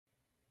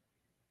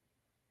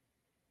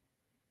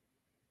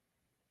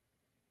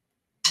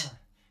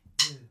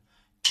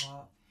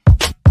Wow.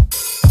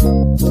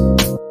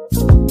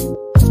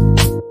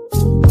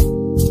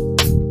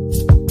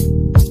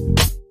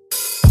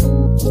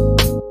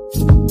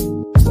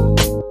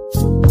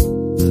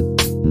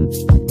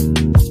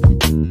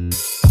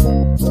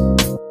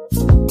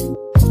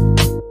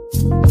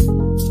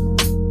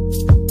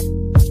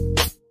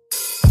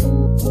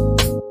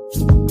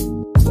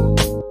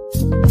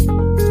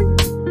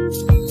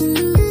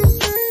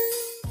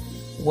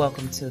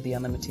 Welcome to the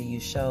Unlimited You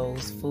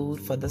Show's Food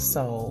for the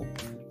Soul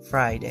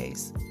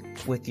Fridays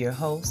with your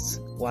hosts,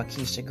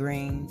 Waukesha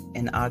Green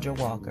and Audra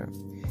Walker.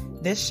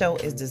 This show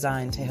is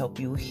designed to help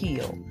you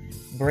heal,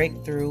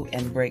 break through,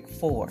 and break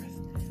forth.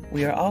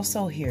 We are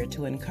also here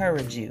to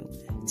encourage you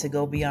to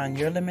go beyond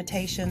your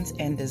limitations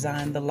and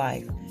design the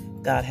life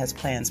God has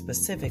planned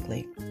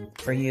specifically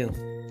for you.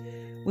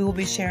 We will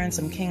be sharing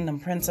some kingdom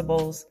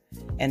principles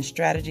and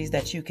strategies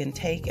that you can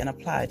take and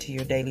apply to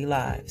your daily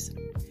lives.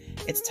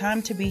 It's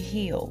time to be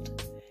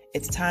healed.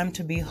 It's time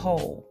to be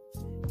whole.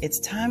 It's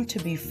time to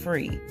be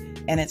free.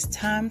 And it's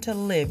time to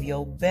live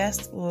your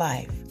best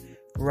life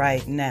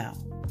right now.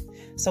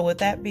 So with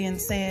that being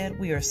said,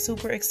 we are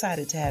super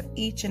excited to have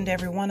each and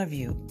every one of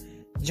you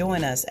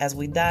join us as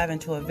we dive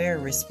into a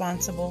very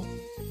responsible,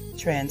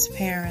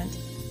 transparent,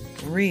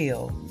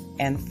 real,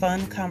 and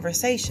fun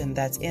conversation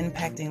that's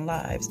impacting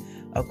lives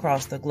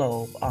across the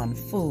globe on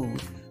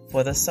Food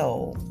for the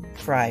Soul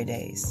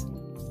Fridays.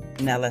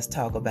 Now let's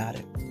talk about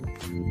it.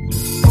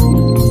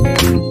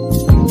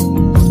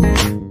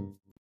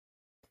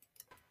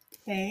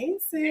 Hey,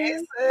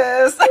 sis.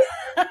 Hey, sis.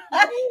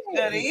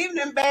 Good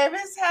evening,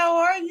 babies. How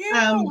are you?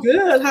 I'm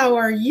good. How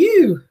are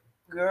you?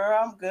 Girl,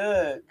 I'm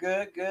good.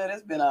 Good.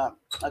 It's been a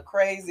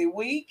crazy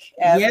week.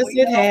 Yes,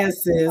 it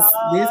has, sis.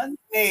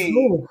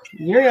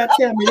 You're going to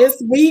tell me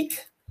this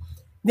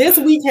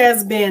week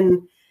has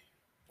been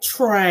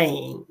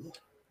trying,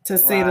 to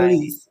say the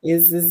least.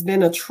 It's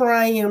been a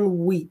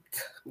trying week.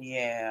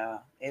 Yeah,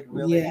 it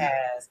really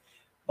has.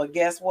 But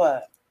guess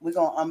what? We're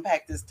going to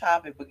unpack this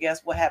topic, but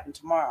guess what happened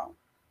tomorrow?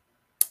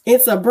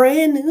 It's a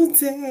brand new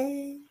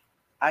day.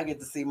 I get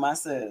to see my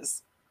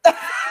sis.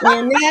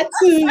 And that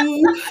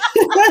too.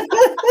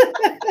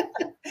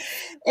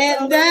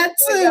 And that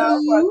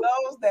too. For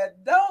those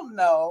that don't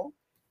know,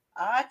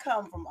 I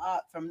come from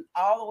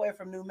all the way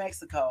from New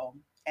Mexico,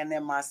 and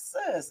then my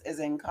sis is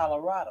in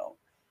Colorado.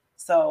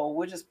 So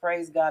we just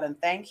praise God and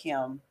thank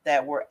Him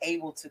that we're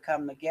able to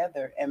come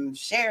together and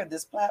share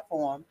this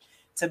platform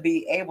to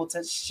be able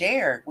to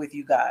share with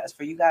you guys,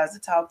 for you guys to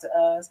talk to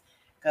us,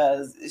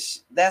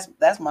 because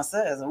that's my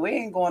sis, and we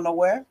ain't going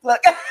nowhere.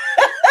 Look,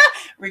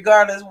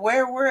 regardless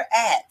where we're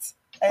at.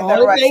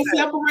 Only thing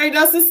separate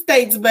us is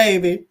states,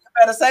 baby. You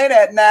better say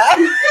that now.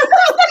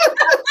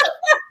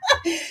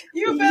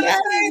 You better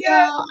say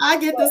that. I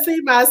get to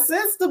see my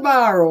sis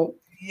tomorrow.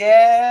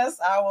 Yes,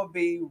 I will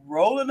be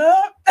rolling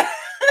up.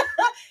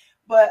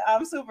 But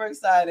I'm super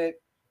excited,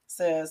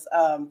 sis.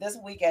 This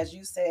week, as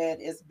you said,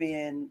 it's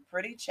been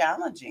pretty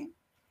challenging,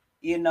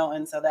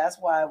 and so that's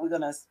why we're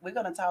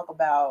gonna talk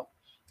about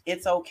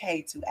it's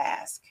okay to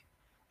ask.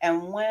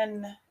 And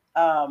when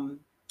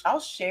I'll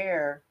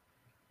share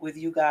with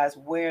you guys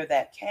where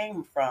that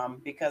came from,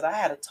 because I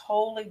had a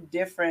totally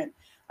different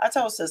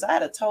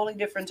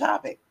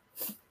topic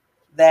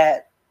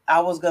that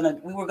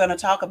we were gonna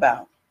talk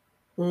about.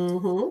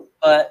 Mm-hmm.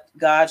 But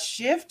God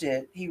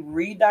shifted. He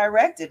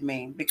redirected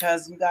me,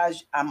 because you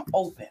guys, I'm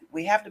open.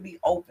 We have to be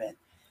open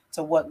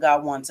to what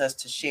God wants us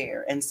to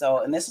share. And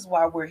this is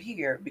why we're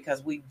here,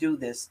 because we do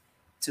this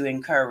to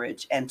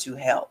encourage and to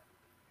help.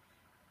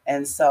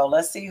 And so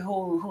let's see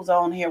who's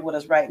on here with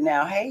us right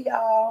now. Hey,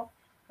 y'all.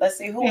 Let's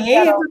see who. Hey,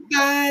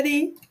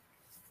 everybody.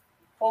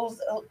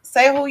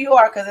 Say who you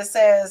are, because it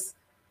says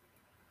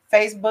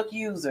Facebook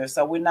user.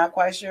 So we're not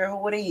quite sure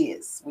who it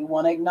is. We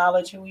want to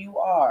acknowledge who you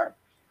are.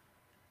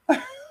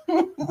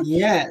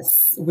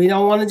 Yes, we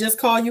don't want to just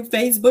call you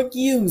Facebook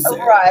user.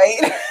 Right.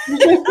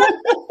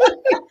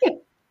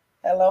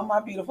 Hello,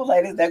 my beautiful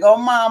ladies. There go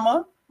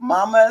Mama.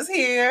 Mama is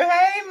here.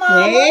 Hey,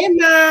 Mama. Hey,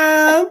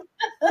 Mom.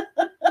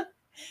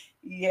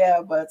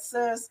 Yeah, but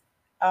sis,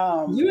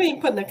 you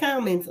ain't putting the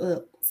comments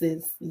up,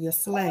 sis. You're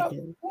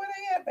slacking. Where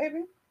they at,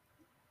 baby?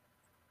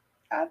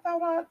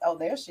 Oh,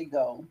 there she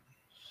go.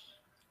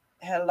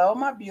 Hello,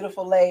 my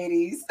beautiful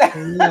ladies.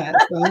 Yes,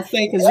 I'll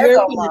say, because you're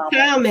putting the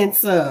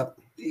comments up.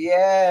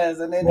 Yes,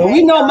 and then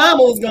we know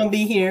Mama was gonna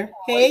be here.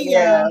 Hey,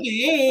 y'all.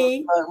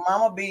 Hey. Look,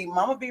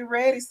 Mama be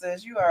ready,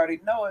 sis. You already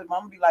know it.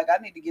 Mama be like, I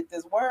need to get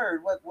this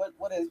word. What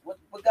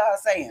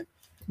God's saying?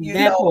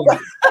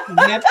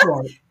 That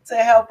part. To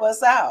help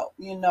us out,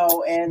 and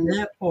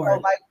that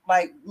part.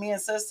 Like me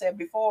and sis said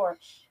before,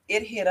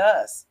 it hit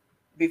us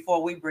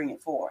before we bring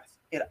it forth.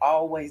 It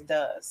always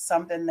does.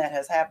 Something that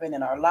has happened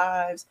in our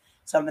lives,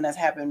 something that's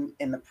happened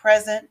in the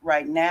present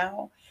right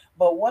now.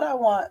 But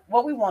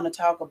what we want to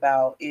talk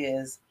about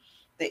is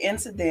the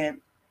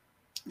incident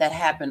that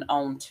happened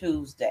on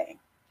Tuesday.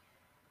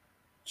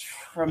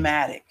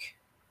 Traumatic.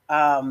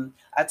 I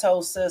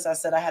told I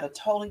said I had a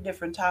totally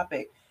different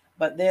topic,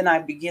 but then I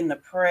began to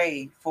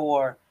pray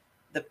for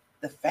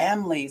the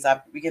families.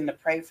 I began to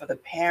pray for the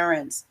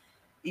parents,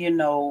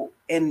 and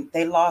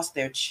they lost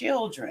their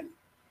children.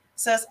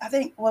 Says, I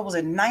think, what was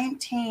it,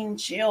 19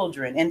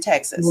 children in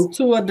Texas. And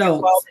 2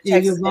 adults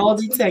in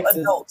Uvalde, Texas.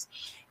 Adults.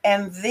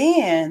 And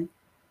then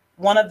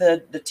one of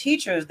the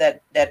teachers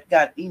that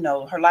got,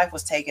 her life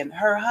was taken,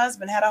 her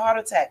husband had a heart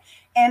attack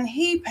and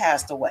he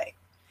passed away.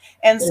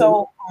 And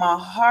so my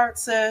heart,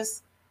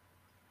 sis,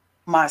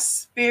 my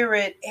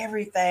spirit,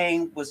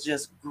 everything was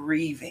just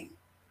grieving.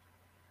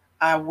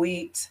 I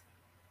wept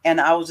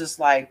and I was just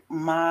like,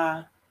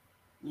 my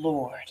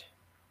Lord.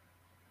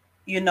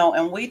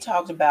 And we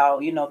talked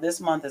about,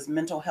 this month is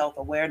Mental Health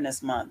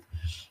Awareness Month.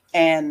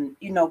 And,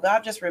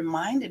 God just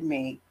reminded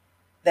me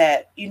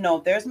that,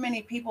 there's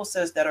many people,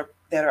 sis, that are,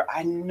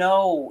 I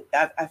know,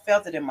 I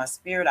felt it in my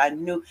spirit. I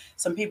knew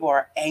some people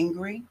are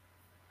angry.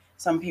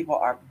 Some people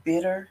are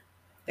bitter.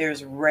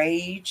 There's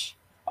rage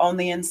on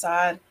the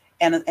inside.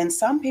 And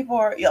some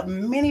people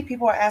many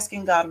people are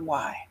asking God,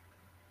 why?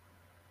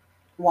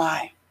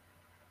 Why?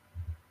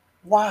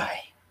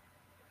 Why?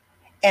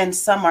 And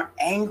some are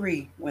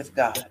angry with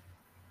God.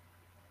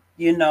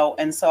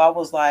 And so I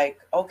was like,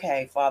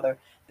 okay, Father,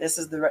 this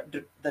is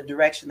the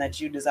direction that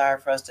you desire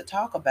for us to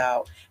talk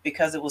about,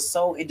 because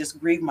it just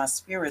grieved my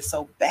spirit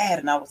so bad.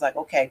 And I was like,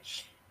 okay,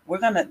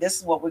 this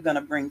is what we're going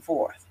to bring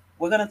forth.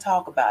 We're going to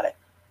talk about it.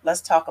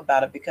 Let's talk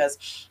about it,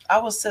 because I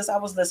was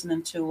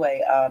listening to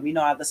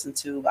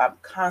I'm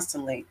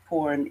constantly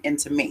pouring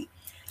into me,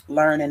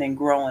 learning and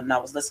growing. And I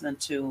was listening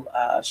to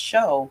a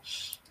show,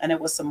 and it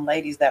was some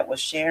ladies that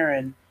was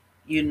sharing,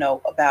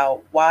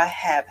 about why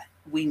have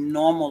we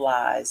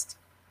normalized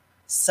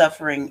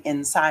suffering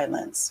in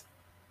silence?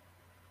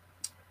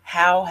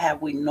 How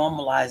have we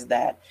normalized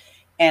that?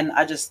 And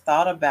I just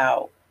thought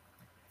about,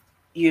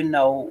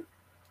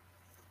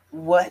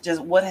 what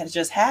has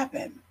just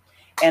happened.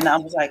 And I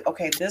was like,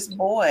 okay, this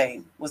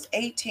boy was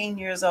 18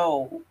 years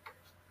old.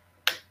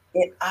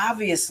 It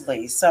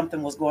obviously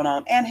something was going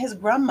on. And his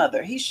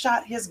grandmother, he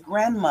shot his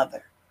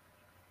grandmother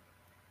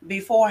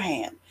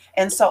beforehand.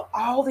 And so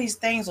all these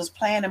things was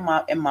playing in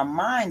my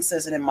mind,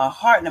 sis, and in my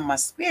heart and in my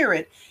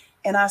spirit.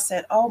 And I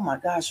said, oh my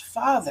gosh,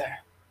 Father,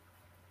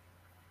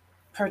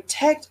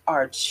 protect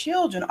our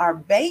children, our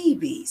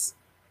babies,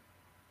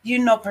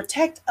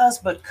 protect us,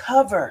 but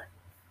cover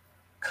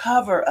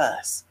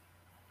us.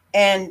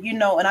 And,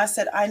 and I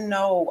said, I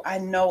know,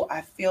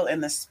 I feel in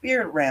the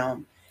spirit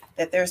realm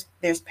that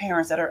there's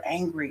parents that are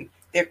angry.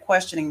 They're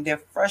questioning, they're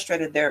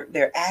frustrated.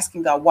 They're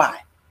asking God,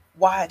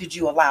 why did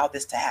you allow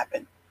this to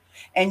happen?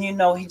 And,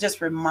 he just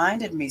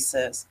reminded me,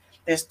 sis,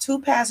 there's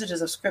 2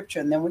 passages of scripture,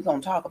 and then we're going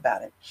to talk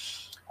about it.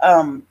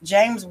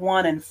 James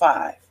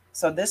 1:5.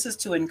 So this is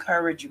to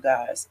encourage you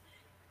guys.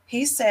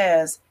 He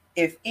says,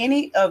 if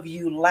any of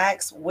you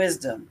lacks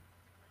wisdom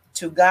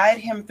to guide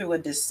him through a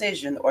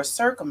decision or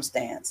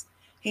circumstance,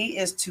 he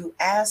is to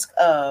ask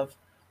of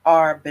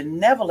our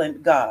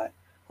benevolent God,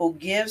 who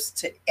gives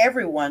to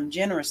everyone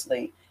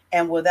generously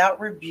and without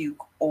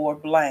rebuke or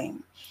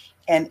blame,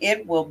 and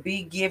it will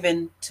be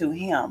given to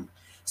him.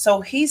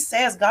 So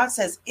God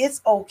says,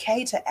 it's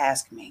okay to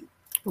ask me.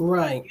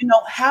 Right.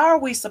 How are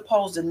we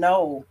supposed to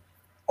know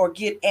or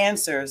get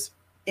answers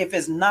if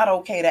it's not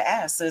okay to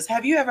ask? Sis,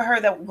 have you ever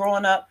heard that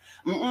growing up?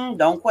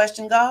 Don't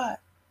question God.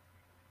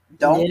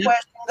 Don't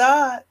question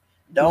God.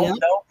 Don't.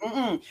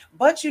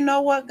 But you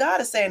know what? God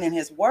is saying in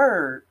his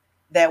word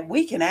that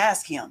we can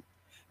ask him.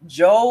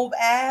 Job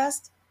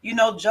asked,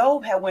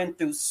 Job had went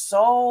through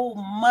so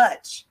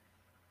much,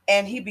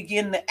 and he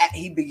began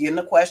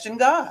to question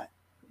God.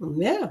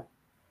 Yeah.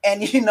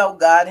 And,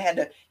 God had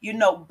to,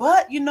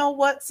 but you know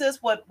what, sis,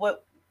 what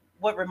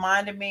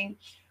reminded me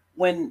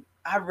when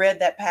I read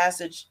that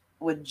passage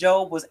when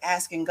Job was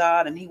asking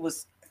God, and he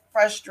was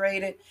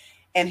frustrated,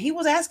 and he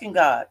was asking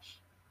God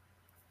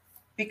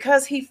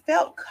because he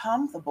felt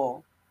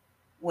comfortable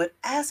with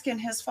asking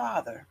his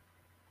father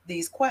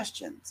these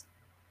questions.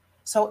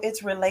 So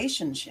it's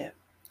relationship.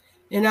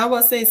 And I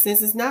will say,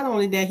 since it's not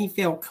only that he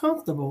felt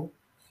comfortable,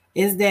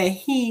 is that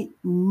he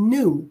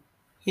knew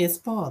his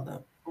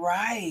father.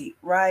 Right.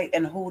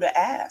 And who to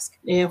ask.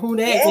 And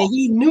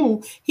he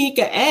knew he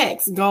could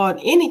ask God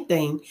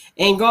anything,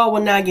 and God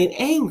will not get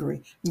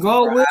angry.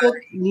 God will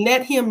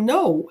let him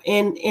know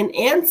and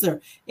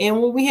answer.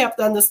 And what we have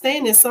to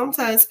understand is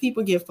sometimes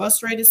people get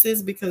frustrated,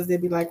 sis, because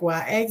they'll be like, well,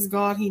 I asked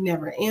God, he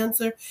never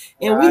answered.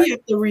 And we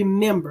have to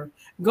remember,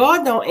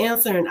 God don't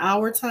answer in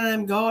our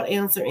time. God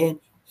answer in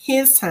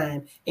his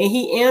time, and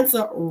he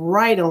answered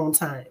right on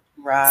time.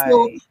 Right.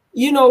 So,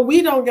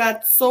 we don't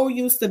got so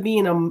used to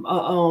being a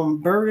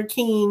Burger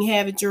King,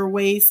 have it your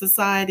way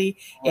society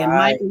and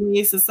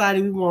microwave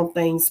society. We want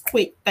things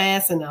quick,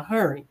 fast, in a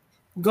hurry.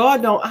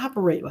 God don't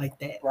operate like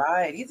that.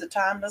 Right. He's a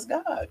timeless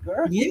God,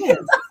 girl. Yes.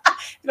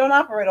 He don't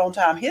operate on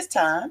time. His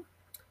time.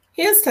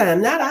 His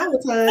time, not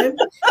our time.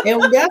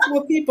 And that's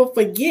what people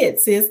forget.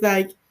 It's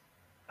like,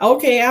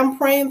 okay, I'm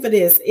praying for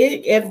this.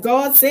 If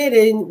God said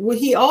it, and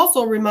he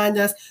also remind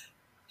us,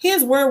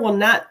 his word will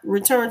not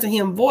return to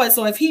him void.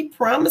 So if he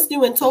promised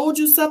you and told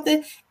you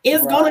something,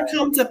 it's going to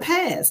come to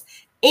pass.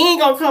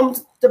 ain't gonna come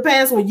to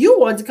pass when you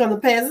want to come to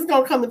pass. It's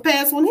gonna come to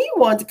pass when he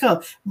wanted to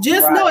come.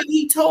 Just know if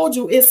he told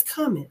you it's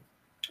coming.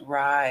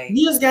 Right.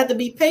 You just got to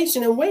be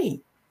patient and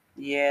wait.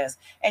 Yes.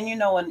 And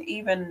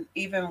and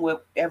even with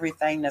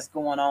everything that's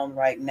going on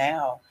right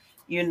now,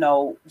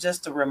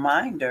 just a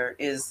reminder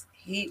is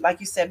he, like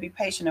you said, be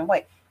patient and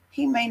wait.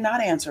 He may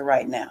not answer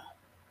right now.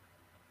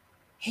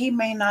 He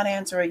may not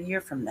answer a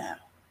year from now.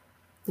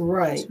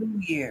 Right.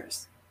 2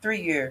 years,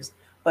 3 years,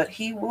 but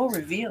he will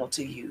reveal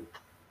to you.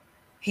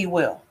 He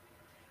will.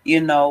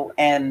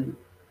 And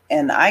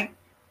I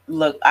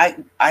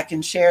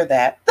can share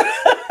that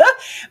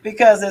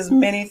because there's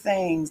many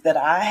things that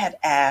I had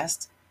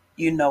asked,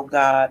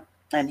 God,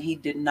 and he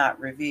did not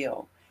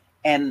reveal.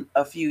 And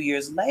a few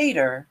years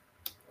later,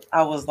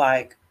 I was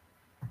like,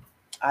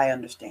 I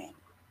understand.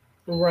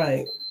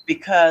 Right.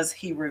 Because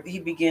he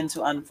began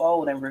to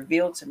unfold and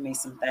reveal to me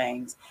some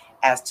things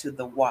as to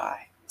the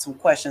why, some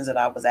questions that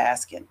I was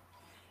asking.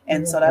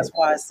 And so that's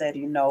why I said,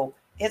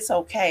 it's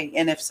okay.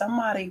 And if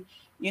somebody,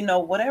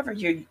 whatever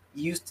you're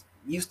used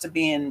to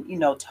being,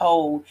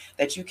 told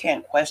that you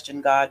can't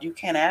question God, you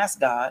can't ask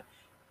God.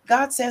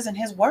 God says in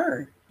his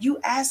word, you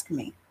ask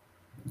me.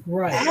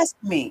 Right. Ask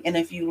me. And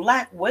if you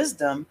lack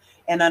wisdom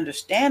and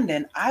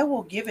understanding, I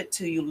will give it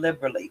to you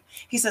liberally.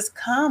 He says,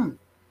 come.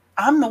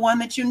 I'm the one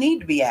that you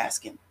need to be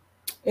asking.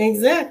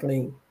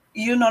 Exactly.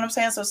 You know what I'm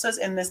saying? So sis,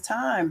 in this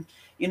time,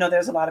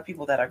 there's a lot of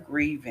people that are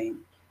grieving.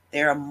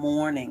 They're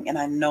mourning. And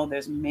I know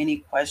there's many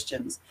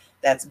questions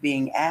that's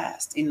being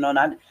asked. And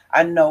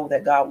I know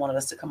that God wanted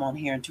us to come on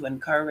here and to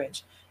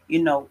encourage,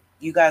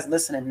 you guys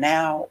listening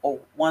now or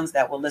ones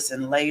that will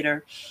listen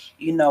later.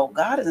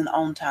 God is an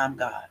on-time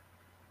God.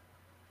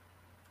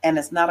 And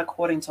it's not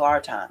according to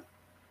our time.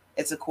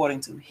 It's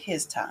according to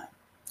his time.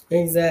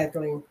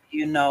 Exactly.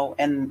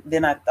 And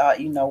then I thought,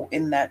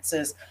 in that,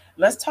 sis,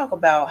 let's talk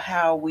about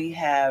how we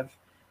have,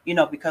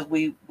 because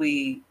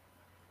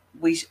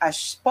I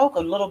spoke a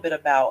little bit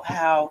about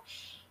how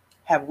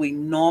have we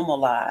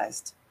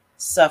normalized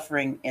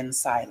suffering in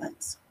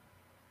silence.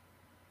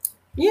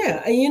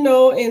 Yeah,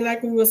 and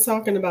like we was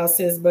talking about,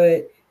 sis,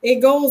 but it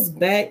goes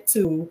back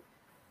to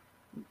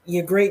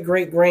your great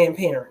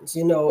grandparents.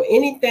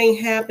 Anything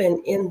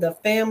happen in the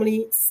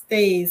family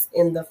stays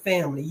in the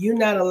family. You're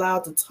not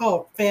allowed to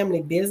talk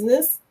family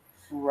business.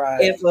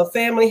 Right. If a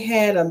family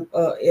had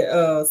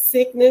a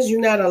sickness,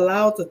 you're not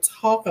allowed to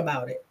talk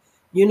about it.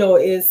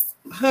 It's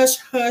hush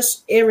hush.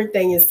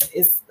 Everything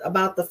is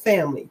about the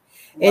family.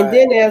 Right. And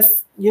then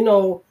as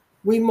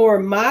we more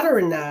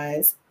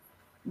modernize,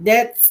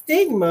 that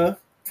stigma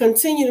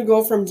continue to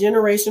go from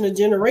generation to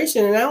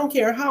generation. And I don't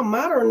care how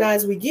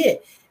modernized we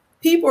get,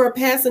 people are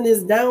passing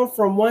this down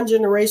from one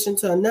generation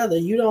to another.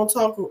 You don't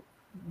talk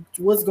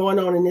what's going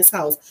on in this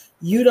house.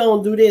 You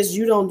don't do this.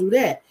 You don't do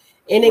that.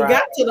 And it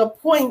got to the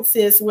point,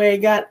 sis, where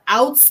it got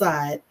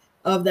outside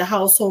of the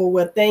household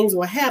where things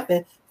will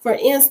happen. For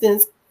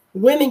instance,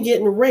 women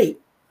getting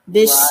raped.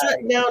 They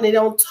shut down. They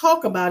don't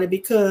talk about it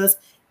because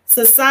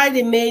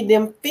society made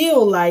them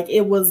feel like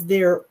it was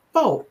their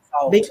fault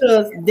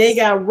because they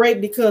got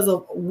raped because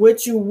of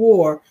what you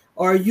wore,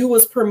 or you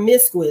was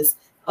promiscuous,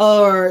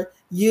 or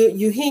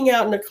you hang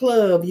out in the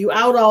club, you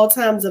out all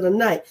times of the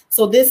night.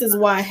 So this is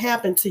why it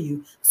happened to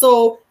you.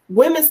 So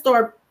women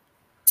start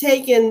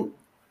taking,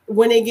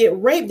 when they get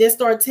raped, they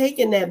start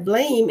taking that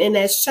blame and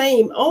that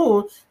shame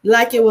on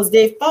like it was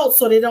their fault.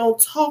 So they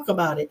don't talk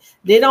about it.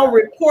 They don't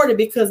report it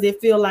because they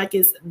feel like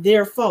it's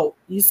their fault.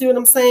 You see what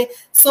I'm saying?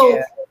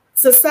 So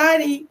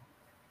society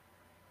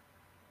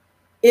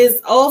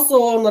is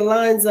also on the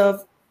lines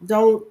of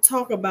don't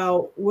talk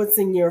about what's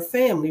in your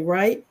family,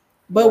 right?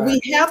 But we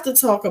have to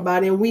talk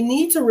about it, and we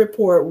need to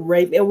report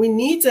rape, and we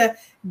need to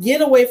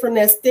get away from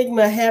that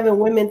stigma having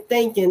women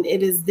thinking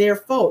it is their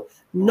fault.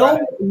 No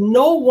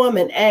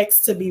woman asks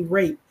to be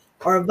raped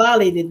or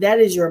violated. That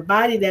is your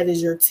body. That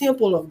is your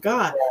temple of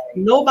God.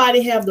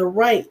 Nobody have the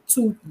right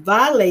to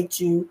violate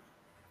you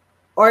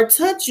or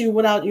touch you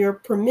without your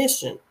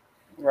permission.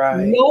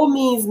 No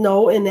means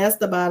no, and that's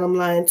the bottom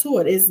line to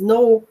it. It's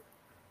no,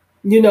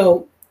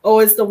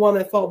 it's the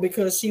woman's fault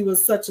because she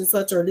was such and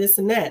such or this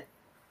and that.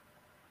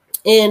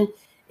 And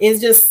it's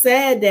just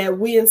sad that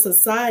we in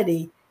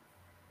society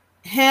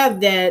have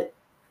that,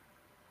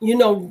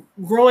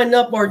 growing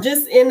up or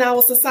just in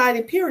our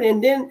society, period.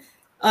 And then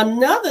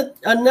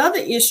another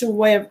issue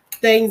where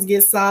things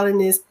get silent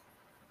is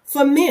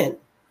for men.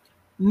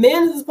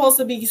 Men are supposed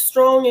to be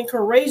strong and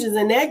courageous,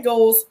 and that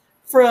goes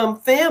from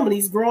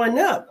families growing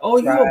up. Oh,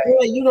 you're a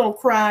boy, you don't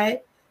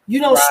cry. You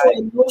don't show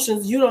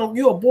emotions.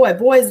 You're a boy.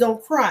 Boys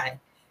don't cry.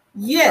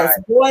 Yes,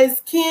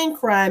 boys can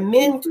cry.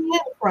 Men can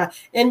cry.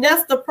 And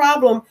that's the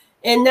problem.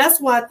 And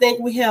that's why I think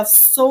we have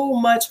so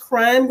much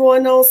crime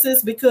going on,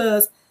 sis,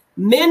 because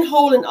men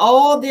holding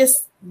all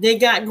this they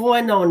got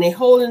going on. They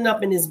holding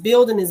up in this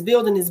building.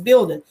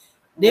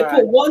 They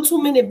put one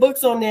too many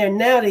books on there.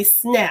 Now they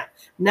snap.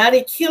 Now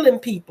they're killing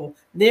people.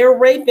 They're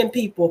raping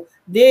people.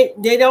 They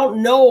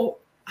don't know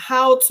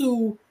how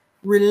to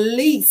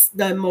release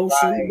the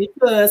emotion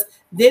because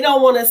they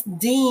don't want us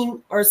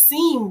deem or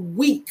seem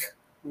weak.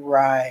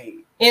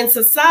 in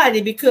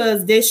society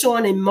because they're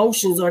showing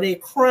emotions or they're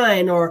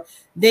crying or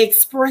they're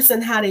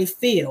expressing how they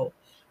feel.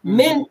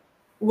 Men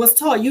was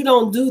taught you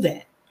don't do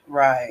that.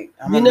 Right.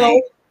 I'm you a know?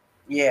 man.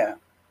 Yeah.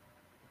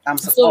 I'm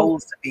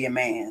supposed to be a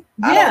man.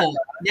 Yeah,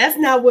 that's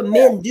not what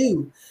men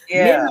do.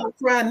 Yeah. Men don't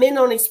cry. Men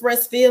don't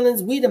express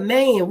feelings. We the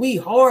man. We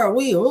hard.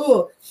 We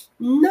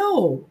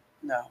no.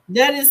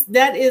 That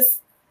is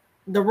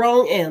the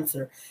wrong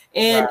answer.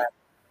 And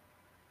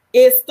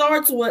it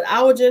starts with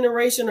our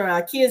generation or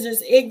our kids.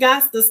 It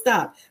got to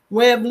stop.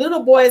 When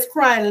little boys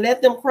cry,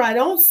 let them cry.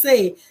 Don't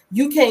say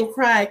you can't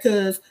cry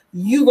because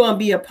you gonna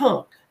be a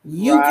punk.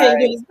 You can't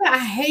do this. I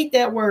hate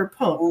that word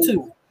punk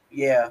too.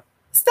 Yeah.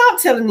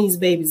 Stop telling these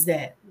babies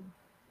that.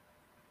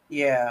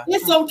 Yeah.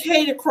 It's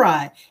okay to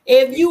cry.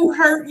 If you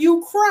hurt,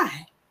 you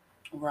cry.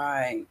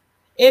 Right.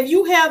 If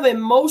you have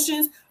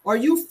emotions or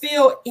you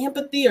feel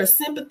empathy or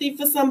sympathy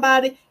for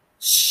somebody,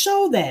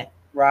 show that.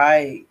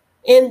 Right.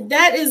 And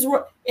that is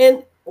what,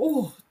 and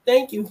oh,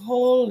 thank you,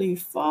 Holy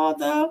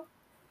Father.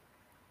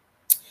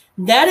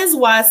 That is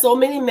why so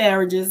many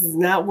marriages is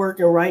not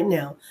working right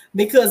now,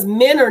 because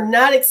men are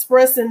not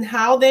expressing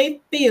how they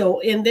feel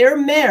in their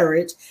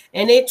marriage,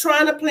 and they're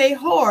trying to play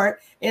hard.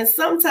 And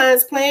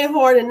sometimes playing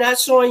hard and not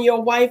showing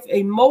your wife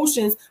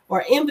emotions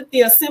or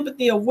empathy or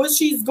sympathy of what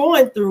she's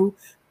going through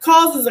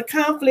causes a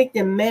conflict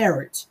in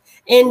marriage.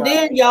 And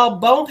then y'all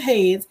bump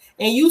heads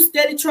and you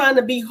steady trying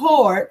to be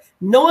hard,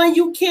 knowing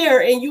you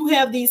care and you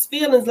have these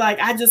feelings like,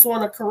 I just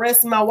want to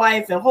caress my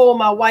wife and hold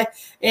my wife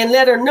and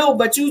let her know.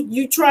 But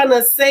you trying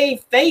to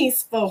save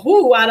face for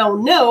who? I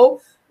don't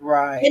know.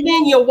 Right. And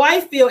then your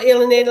wife feel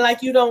alienated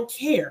like you don't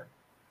care.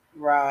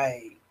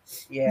 Right.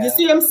 Yeah. You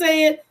see what I'm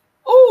saying?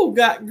 Oh,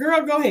 God,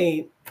 girl, go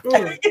ahead.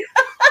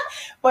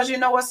 But you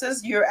know what,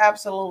 sis? You're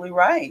absolutely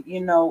right.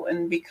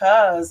 And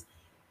because,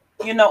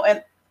 and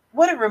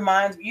what it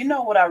reminds me,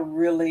 what I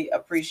really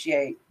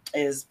appreciate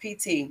is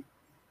PT.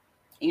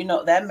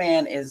 That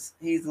man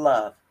he's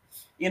love.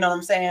 You know what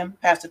I'm saying?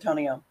 Pastor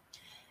Tonio.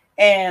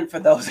 And for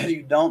those of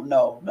you who don't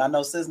know, I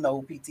know sis know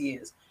who PT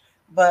is,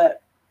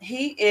 but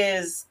he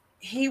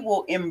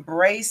will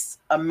embrace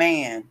a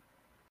man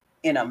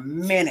in a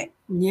minute.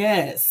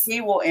 Yes. He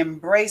will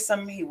embrace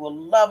him. He will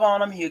love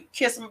on him. He'll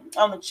kiss him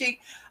on the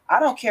cheek. I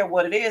don't care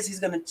what it is.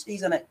 He's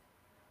gonna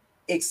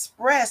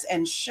express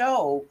and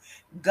show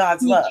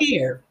God's love.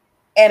 Care.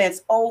 And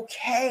it's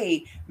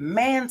okay,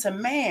 man to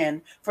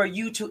man, for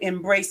you to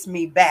embrace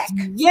me back.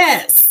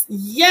 Yes.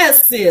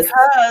 Yes, sis.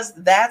 Because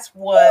that's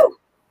what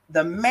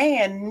the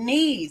man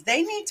needs.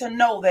 They need to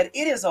know that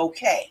it is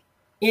okay.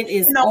 It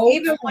is okay.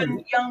 Even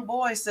when young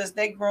boys says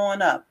they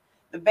growing up,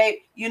 the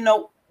baby,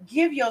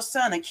 give your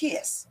son a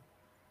kiss.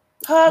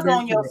 Hug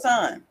on your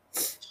son.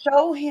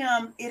 Show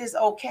him it is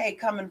okay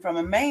coming from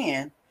a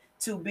man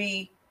to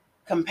be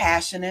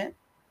compassionate,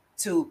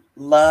 to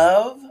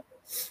love,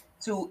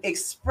 to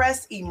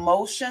express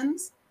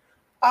emotions,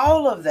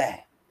 all of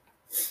that.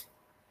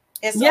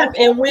 Okay.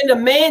 And when the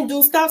man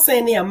do, stop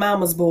saying they're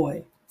mama's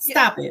boy.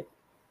 Stop it.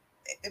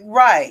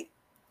 Right.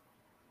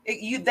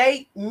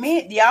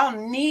 Y'all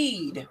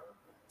need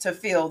to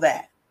feel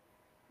that.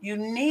 You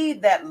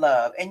need that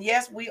love. And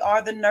yes, we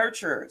are the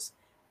nurturers.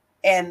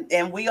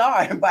 And we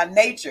are by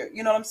nature.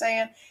 You know what I'm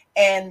saying?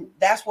 And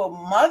that's what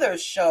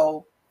mothers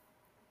show.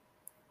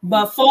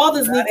 But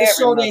fathers need to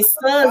show their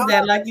sons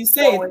that, like you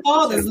said,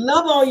 fathers,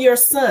 love on your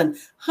son,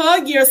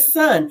 hug your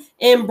son,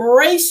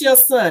 embrace your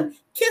son,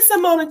 kiss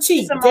him on the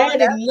cheek.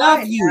 Daddy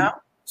love you. Now.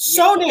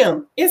 Show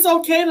them it's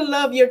okay to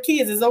love your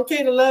kids. It's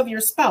okay to love your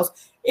spouse.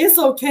 It's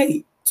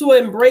okay to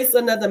embrace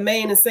another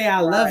man and say, I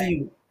love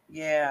you.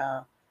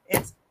 Yeah.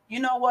 It's, you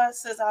know what,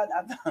 sis,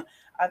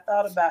 I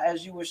thought about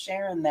as you were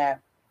sharing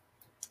that,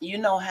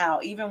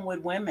 how even with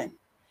women,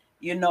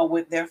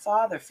 with their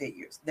father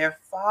figures, their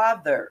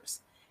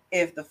fathers,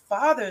 if the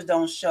fathers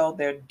don't show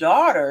their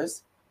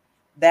daughters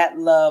that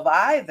love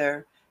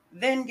either,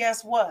 then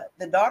guess what?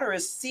 The daughter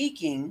is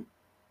seeking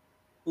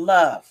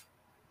love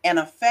and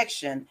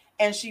affection,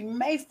 and she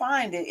may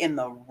find it in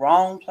the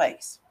wrong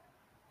place.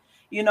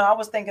 I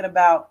was thinking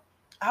about,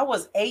 I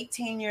was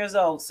 18 years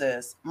old,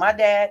 sis. My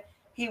dad,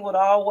 he would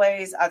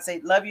always, I'd say,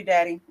 love you,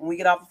 daddy. When we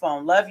get off the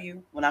phone, love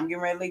you. When I'm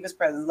getting ready to leave his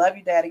presence, love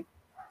you, daddy.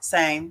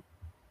 Same.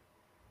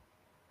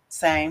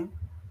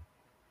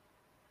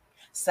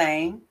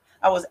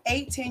 I was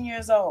 18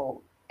 years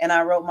old and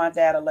I wrote my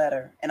dad a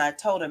letter and I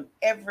told him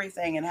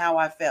everything and how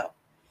I felt.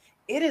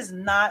 It is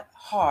not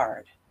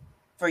hard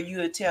for you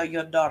to tell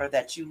your daughter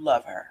that you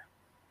love her.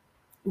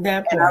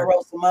 And I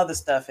wrote some other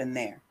stuff in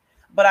there,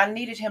 but I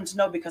needed him to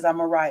know because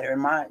I'm a writer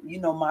and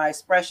my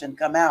expression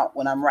come out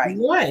when I'm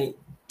writing. Right.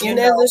 And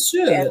as it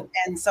should.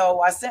 And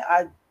so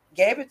I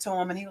gave it to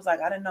him and he was like,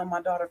 I didn't know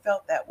my daughter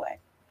felt that way.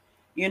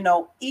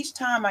 Each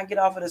time I get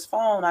off of this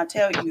phone, I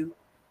tell you,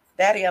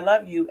 Daddy, I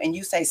love you. And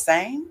you say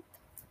same.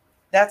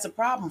 That's a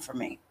problem for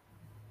me.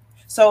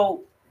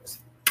 So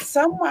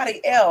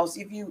somebody else,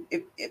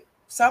 if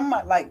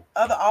somebody like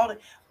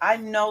I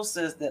know,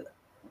 sis, that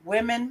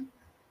women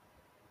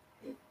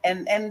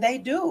and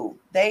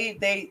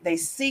they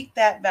seek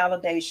that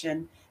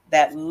validation,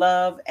 that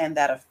love and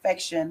that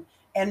affection.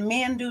 and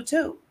men do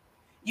too.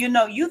 You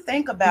know, you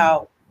think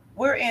about,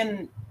 we're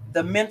in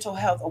the mental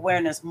health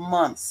awareness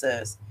month,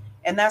 sis,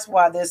 and that's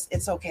why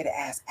it's okay to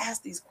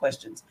ask these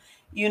questions.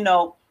 You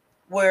know,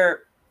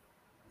 where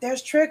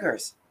there's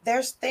triggers,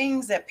 there's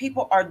things that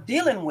people are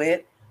dealing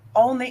with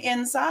on the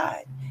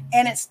inside,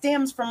 and it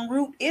stems from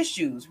root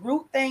issues,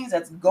 root things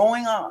that's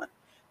going on,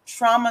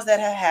 traumas that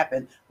have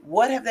happened.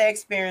 What have they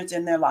experienced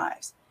in their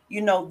lives?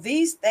 You know,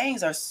 these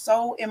things are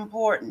so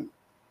important.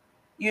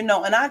 You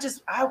know, and I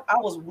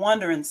was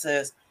wondering,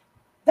 sis,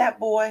 that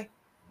boy,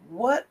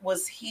 what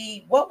was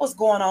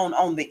going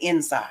on the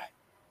inside?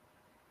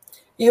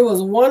 It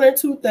was one or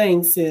two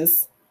things,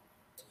 sis.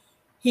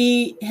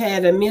 He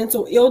had a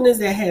mental illness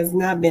that has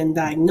not been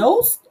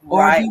diagnosed,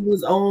 or he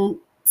was on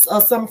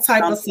some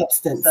type of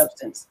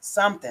substance.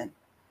 Something.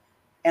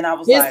 And I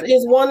was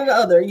it's one or the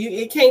other.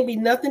 It can't be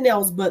nothing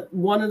else but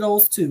one of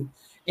those two.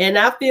 And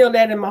I feel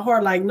that in my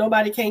heart, like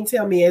nobody can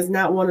tell me it's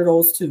not one of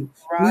those two.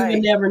 Right. We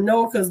would never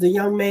know, because the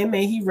young man,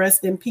 may he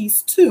rest in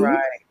peace too.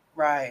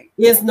 Right.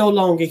 Is no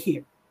longer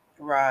here.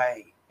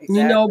 Right.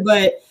 Exactly. You know,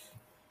 but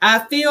I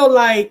feel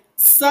like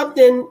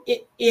something,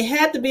 it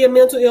had to be a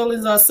mental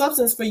illness or a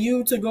substance for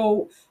you to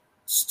go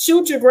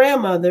shoot your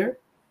grandmother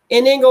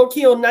and then go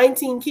kill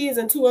 19 kids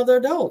and 2 other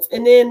adults.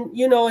 And then,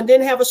 you know, and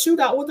then have a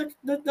shootout with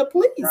the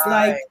police.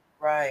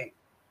 Right.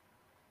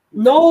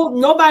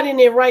 Nobody in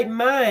their right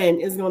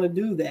mind is going to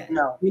do that.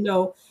 No. You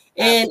know,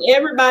 and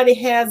everybody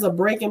has a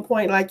breaking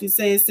point, like you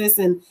say, sis,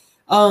 and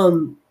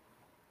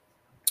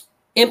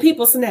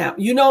people snap.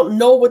 You don't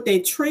know what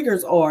their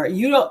triggers are.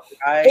 You don't.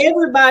 Right.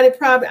 Everybody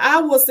probably, I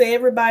would say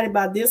everybody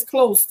about this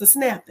close to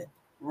snapping.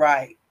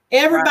 Right.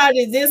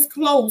 Everybody this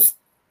close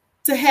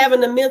to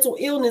having a mental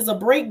illness, a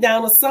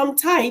breakdown of some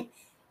type.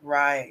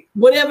 Right.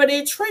 Whatever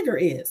their trigger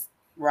is.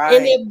 Right.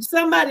 And if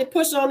somebody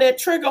push on that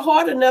trigger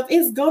hard enough,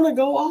 it's gonna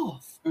go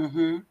off.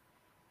 Mm-hmm.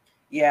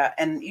 Yeah,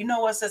 and you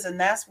know what, sis, and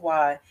that's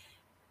why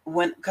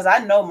because I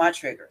know my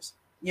triggers.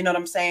 You know what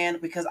I'm saying?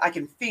 Because I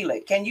can feel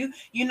it. Can you?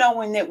 You know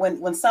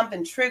when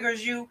something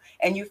triggers you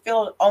and you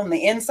feel it on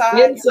the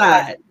inside.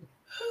 Inside.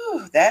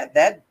 Like,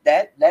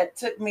 that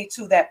took me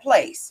to that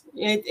place.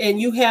 And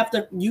you have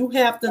to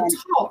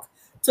talk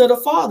to the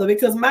Father,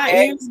 because my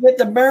ears get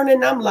the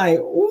burning. I'm like,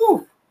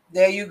 ooh.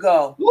 There you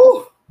go.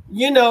 Ooh.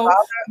 You know,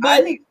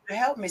 Father, I need you to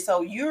help me.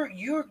 So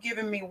you're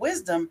giving me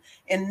wisdom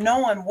in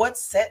knowing what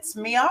sets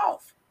me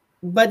off.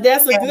 But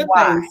that's a good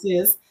thing,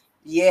 sis.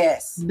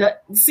 Yes.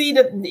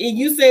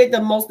 You said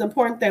the most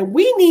important thing.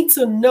 We need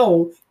to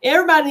know,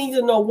 everybody needs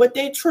to know what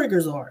their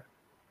triggers are.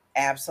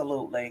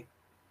 Absolutely.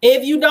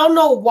 If you don't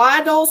know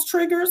why those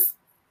triggers,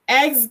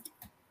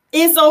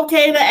 it's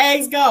okay to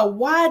ask God,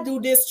 why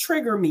do this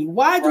trigger me?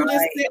 Why do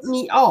this set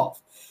me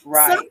off?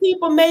 Right. Some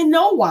people may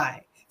know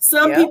why.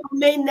 Some people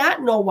may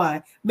not know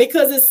why,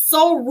 because it's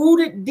so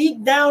rooted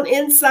deep down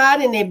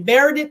inside and they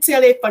buried it till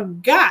they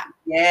forgot.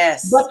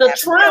 Yes. But the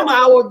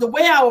trauma, the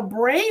way our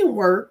brain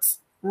works,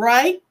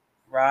 right?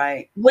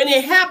 Right. When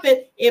it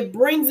happened, it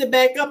brings it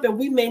back up and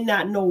we may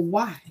not know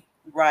why.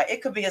 Right.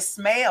 It could be a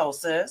smell,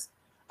 sis.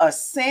 A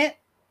scent,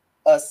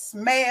 a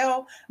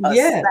smell, a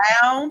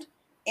sound,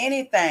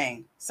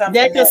 anything.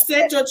 Something that could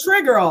set your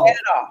trigger off. Set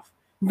it off.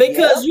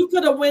 Because you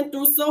could have went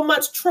through so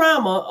much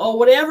trauma or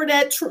whatever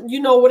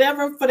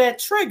whatever for that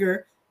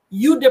trigger,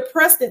 you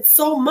depressed it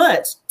so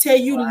much till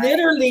you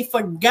literally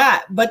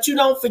forgot. But you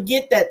don't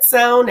forget that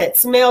sound, that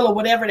smell, or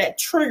whatever that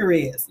trigger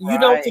is. You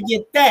don't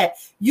forget that.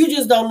 You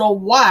just don't know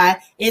why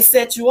it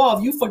set you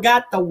off. You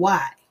forgot the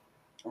why.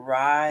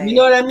 Right. You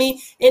know what I mean?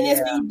 And if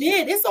you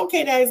did, it's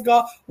okay to ask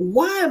God,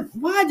 why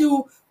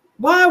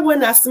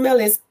when I smell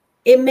this,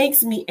 it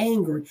makes me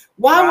angry.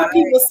 Why when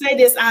people say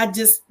this, I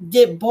just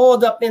get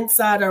balled up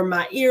inside, or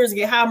my ears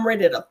get how I'm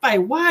ready to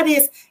fight? Why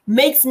this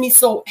makes me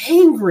so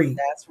angry?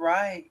 That's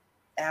right.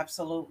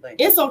 Absolutely.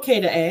 It's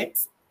okay to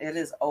ask. It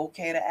is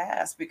okay to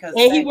ask, because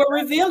he will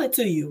reveal it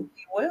to you.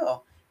 He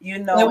will. You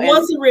know, and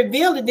once he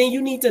revealed it, then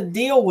you need to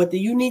deal with it.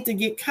 You need to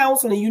get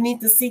counseling. You need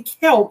to seek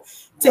help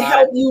to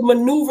help you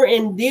maneuver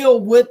and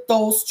deal with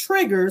those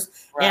triggers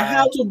and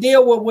how to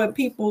deal with when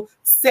people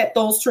set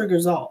those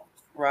triggers off.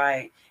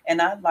 Right.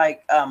 And I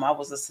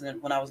was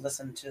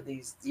listening to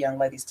these young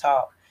ladies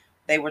talk,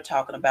 they were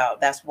talking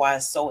about that's why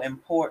it's so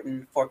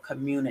important for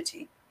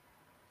community.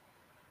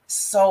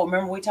 So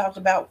remember we talked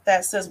about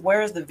that, says,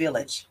 where is the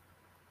village?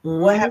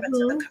 Mm-hmm. What happened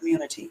to the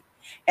community?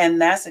 And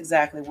that's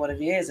exactly what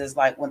it is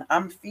like when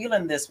I'm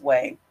feeling this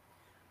way,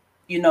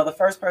 you know, the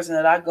first person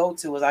that I go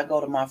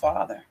to my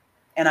Father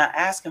and I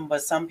ask him,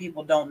 but some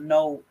people don't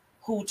know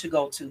who to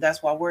go to.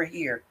 That's why we're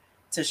here,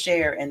 to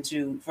share and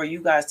for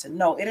you guys to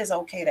know it is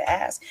okay to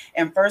ask.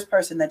 And first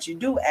person that you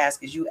do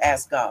ask is you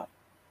ask God.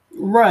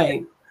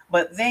 Right.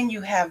 But then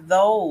you have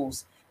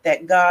those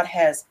that God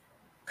has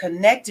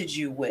connected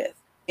you with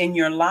in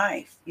your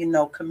life, you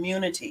know,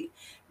 community,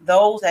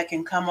 those that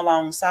can come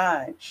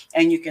alongside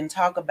and you can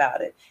talk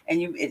about it.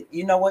 And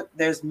you know what,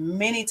 there's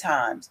many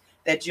times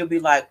that you'll be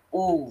like,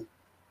 ooh,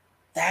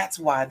 that's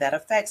why that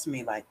affects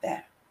me like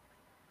that.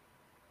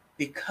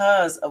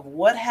 Because of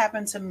what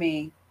happened to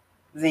me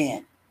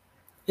then.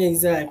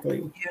 Exactly.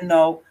 You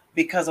know,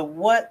 because of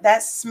what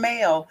that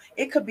smell,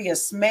 it could be a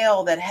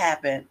smell that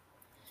happened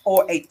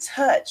or a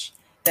touch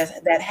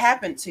that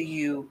happened to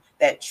you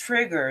that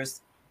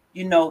triggers,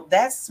 you know,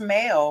 that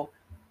smell.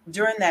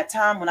 During that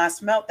time when I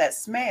smelt that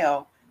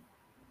smell,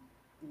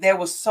 there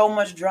was so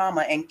much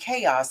drama and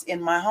chaos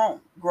in my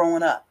home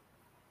growing up,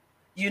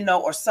 you know,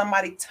 or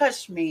somebody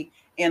touched me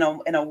in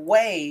a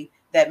way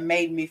that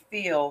made me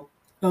feel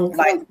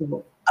like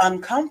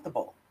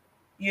uncomfortable,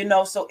 you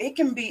know. So it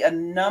can be a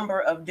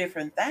number of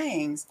different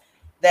things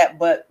that,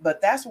 but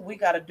that's what we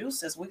got to do,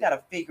 sis. We got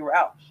to figure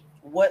out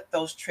what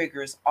those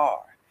triggers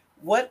are,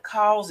 what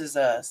causes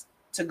us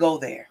to go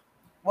there,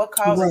 what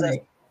causes us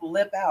to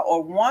flip out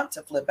or want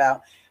to flip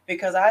out.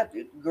 Because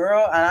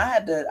girl, and I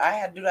had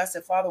to do that. I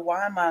said, Father,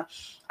 why am I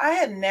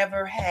had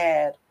never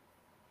had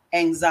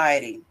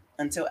anxiety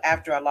until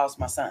after I lost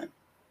my son.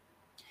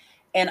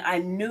 And I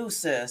knew,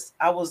 sis,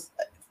 I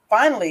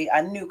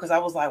knew, because I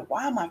was like,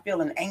 why am I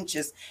feeling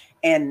anxious?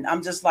 And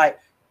I'm just like,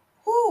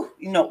 whew,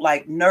 you know,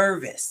 like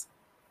nervous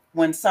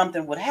when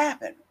something would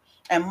happen.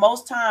 And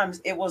most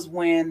times it was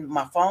when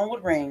my phone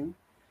would ring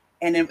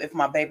and then if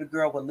my baby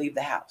girl would leave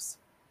the house.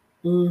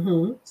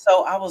 Mm-hmm.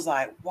 So I was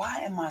like, why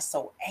am I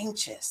so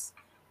anxious?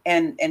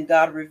 And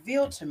God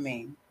revealed to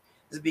me,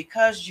 is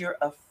because you're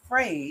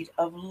afraid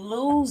of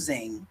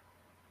losing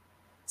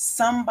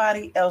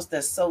somebody else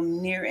that's so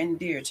near and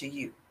dear to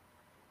you.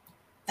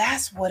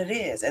 That's what it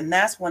is. And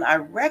that's when I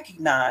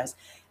recognize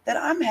that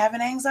I'm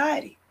having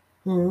anxiety.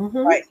 Mm-hmm.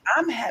 Right?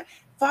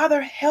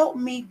 Father, help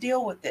me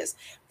deal with this.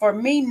 For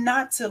me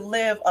not to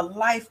live a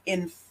life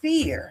in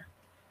fear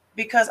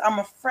because I'm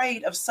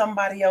afraid of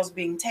somebody else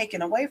being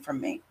taken away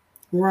from me.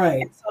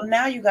 Right. And so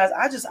now, you guys,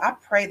 I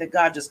pray that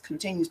God just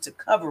continues to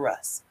cover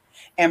us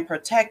and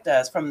protect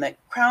us from the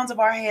crowns of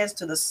our heads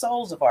to the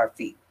soles of our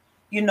feet.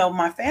 You know,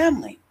 my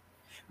family.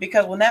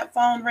 Because when that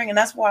phone rings, and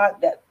that's why,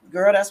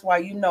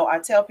 you know, I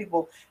tell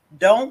people,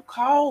 don't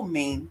call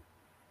me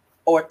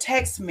or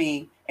text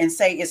me and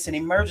say it's an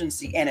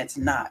emergency, and it's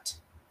not.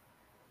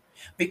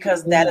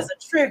 Because that is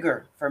a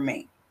trigger for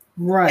me.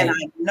 Right. And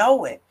I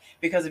know it.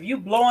 Because if you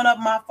blowing up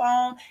my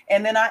phone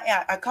and then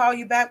I call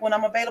you back when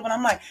I'm available, and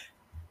I'm like,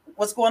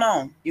 what's going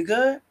on? You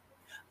good?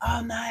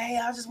 Oh no, hey,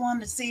 I just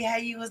wanted to see how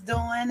you was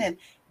doing. And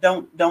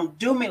don't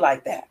do me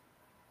like that.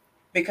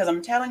 Because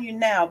I'm telling you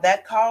now,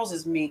 that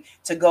causes me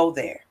to go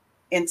there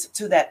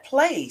into that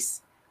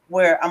place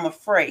where I'm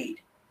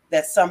afraid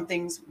that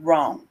something's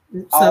wrong.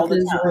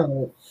 Something's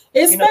wrong.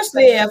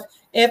 Especially if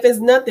it's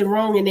nothing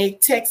wrong and they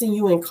texting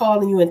you and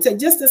calling you and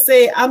just to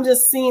say, I'm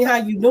just seeing how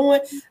you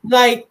doing.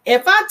 Like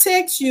if I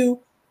text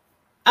you,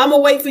 I'm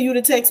gonna wait for you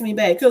to text me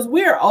back because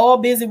we're all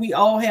busy. We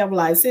all have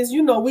lives. Since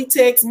you know, we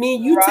text me,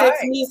 you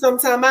text me.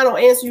 Sometime I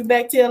don't answer you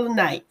back till the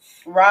night.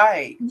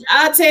 Right.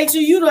 I text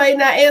you, you don't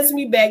not answer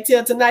me back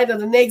till tonight or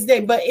the next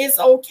day. But it's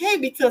okay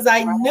because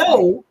I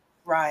know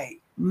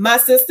my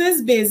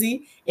sister's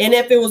busy. And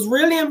if it was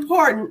really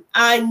important,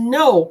 I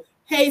know,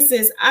 hey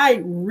sis,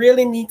 I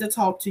really need to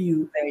talk to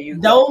you.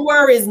 Don't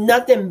worry, it's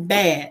nothing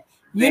bad.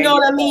 You know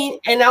what I mean?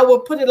 And I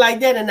will put it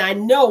like that. And I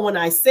know when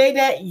I say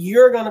that,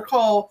 you're gonna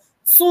call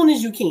soon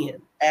as you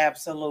can.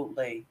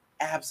 Absolutely.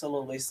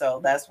 So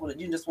that's what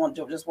you just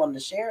wanted to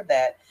share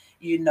that,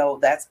 you know,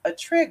 that's a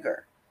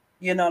trigger.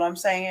 You know what I'm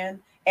saying?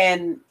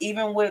 And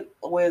even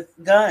with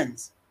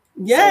guns.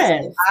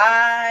 Yes. So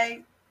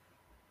I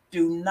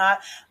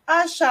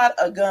shot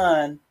a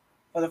gun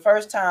for the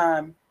first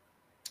time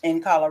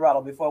in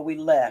Colorado before we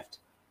left.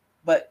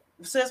 But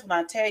sis, when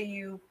I tell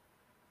you,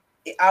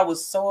 I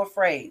was so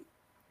afraid.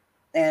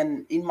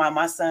 And even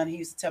my son, he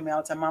used to tell me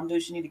all the time, Mom,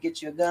 dude, you need to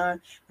get you a gun,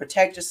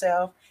 protect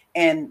yourself.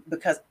 And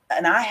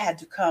I had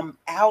to come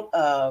out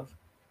of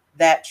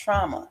that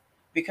trauma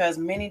because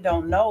many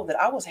don't know that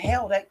I was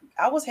held at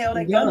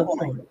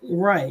gunpoint.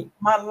 Right.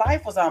 My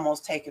life was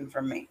almost taken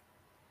from me.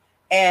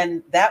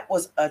 And that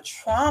was a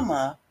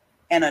trauma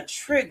and a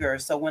trigger.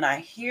 So when I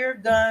hear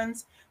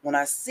guns, when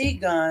I see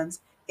guns,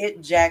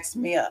 it jacks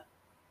me up.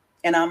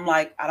 And I'm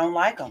like, I don't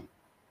like them,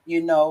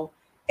 you know.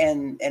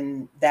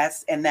 And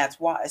that's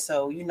why.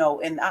 So, you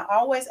know, and I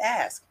always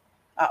ask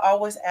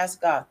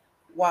God,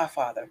 why,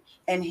 Father?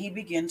 And he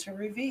began to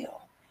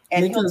reveal.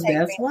 And because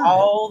he'll take me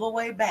all the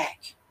way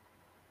back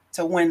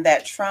to when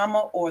that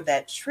trauma or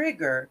that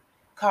trigger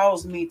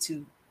caused me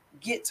to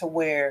get to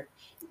where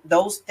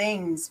those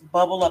things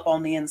bubble up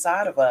on the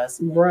inside of us.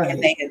 Right.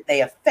 And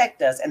they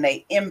affect us and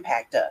they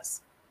impact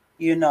us.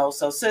 You know,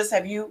 so sis,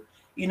 have you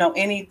know,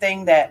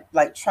 anything that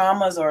like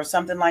traumas or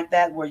something like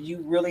that where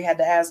you really had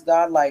to ask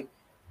God, like,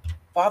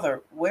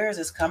 Father, where is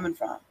this coming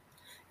from?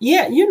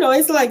 Yeah, you know,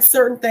 it's like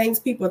certain things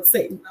people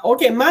say.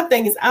 Okay, my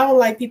thing is I don't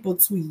like people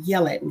to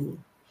yell at me.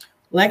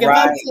 Like if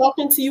I'm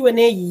talking to you and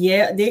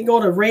they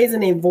go to raising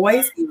their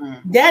voice,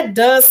 that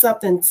does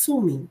something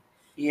to me.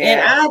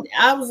 Yeah. And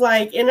I was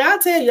like, and I'll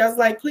tell you, I was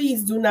like,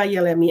 please do not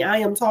yell at me. I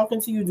am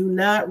talking to you. Do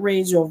not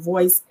raise your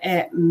voice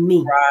at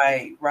me.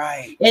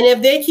 Right. And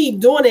if they keep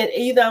doing it,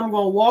 either I'm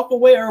going to walk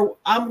away or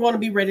I'm going to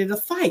be ready to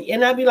fight.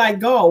 And I'd be like,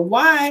 God,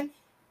 why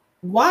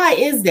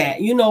is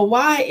that? You know,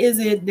 why is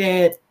it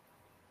that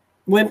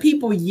when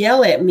people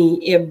yell at me,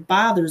 it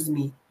bothers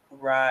me.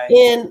 Right.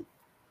 And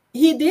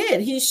he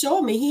did. He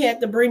showed me. He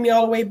had to bring me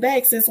all the way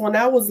back since when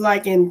I was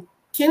like in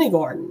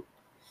kindergarten.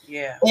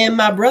 Yeah. And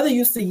my brother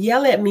used to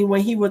yell at me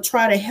when he would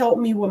try to help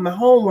me with my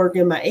homework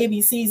and my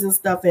ABCs and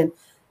stuff. And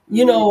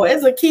you know,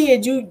 as a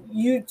kid,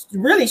 you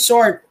really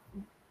short.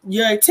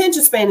 Your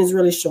attention span is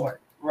really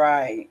short.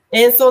 Right.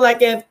 And so,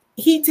 like, if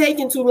he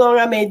taking too long,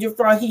 I made you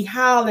throw. He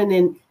howling,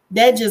 and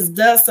that just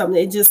does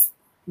something. It just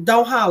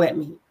don't holler at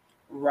me.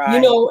 Right.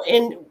 You know,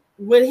 and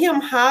with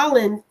him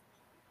howling,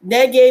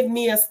 that gave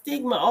me a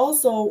stigma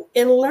also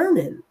in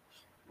learning.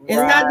 It's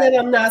not that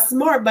I'm not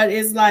smart, but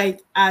it's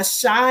like I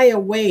shy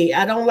away.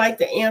 I don't like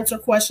to answer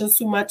questions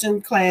too much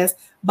in class,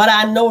 but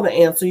I know the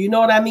answer. You know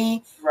what I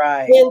mean?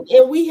 Right.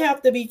 And we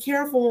have to be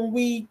careful when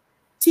we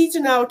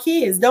teaching our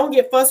kids. Don't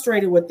get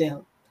frustrated with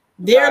them.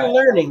 They're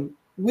learning.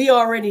 We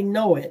already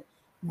know it.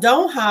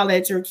 Don't holler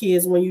at your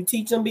kids when you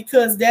teach them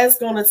because that's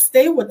going to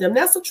stay with them.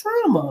 That's a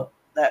trauma.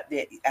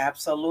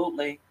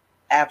 Absolutely.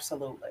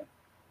 Absolutely.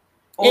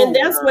 And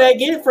that's where I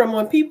get it from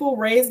when people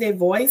raise their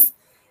voice.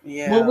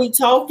 Yeah. When we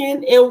talking,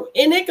 and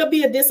it could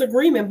be a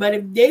disagreement, but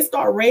if they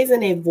start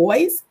raising their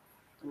voice,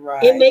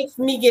 it makes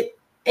me get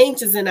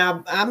anxious, and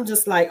I'm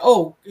just like,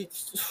 oh,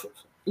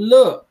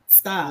 look,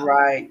 stop.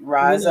 Right,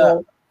 rise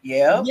up.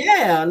 Yeah.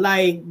 Yeah,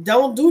 like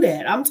don't do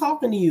that. I'm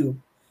talking to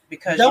you.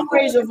 Because don't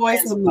raise your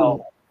voice with me.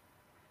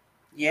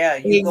 Yeah,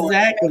 you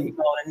exactly.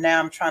 And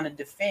now I'm trying to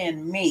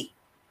defend me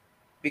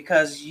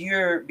because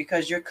you're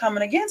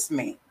coming against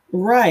me.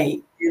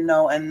 Right. You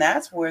know, and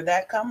that's where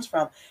that comes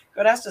from.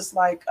 Girl, that's just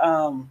like,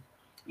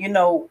 you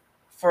know,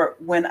 for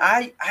when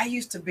I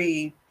used to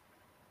be,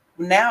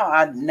 now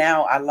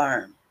I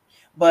learn,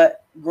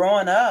 but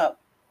growing up,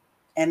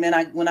 and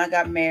then when I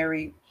got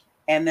married,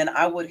 and then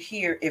I would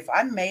hear if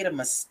I made a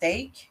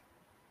mistake,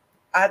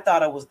 I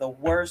thought it was the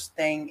worst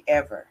thing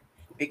ever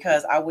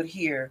because I would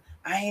hear,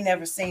 I ain't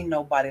never seen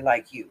nobody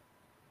like you.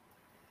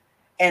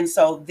 And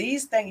so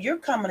these things, you're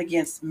coming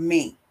against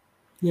me.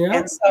 Yeah.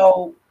 And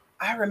so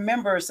I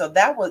remember,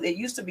 it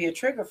used to be a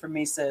trigger for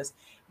me, sis,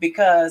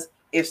 because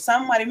if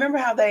somebody, remember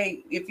how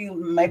if you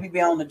maybe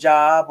be on the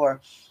job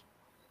or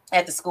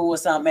at the school or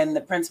something, and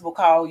the principal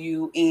call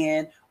you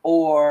in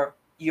or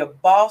your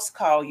boss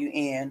call you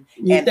in,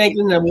 you're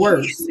thinking the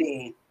worst.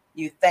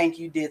 You think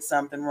you did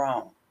something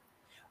wrong.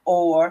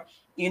 Or,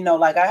 you know,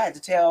 like I had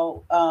to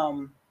tell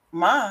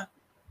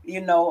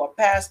you know, a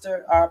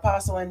pastor or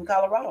apostle in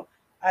Colorado,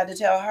 I had to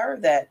tell her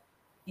that,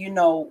 you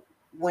know,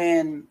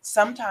 when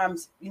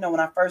sometimes, you know, when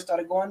I first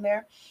started going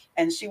there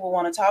and she would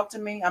want to talk to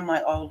me, I'm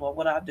like, oh Lord,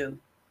 what I do?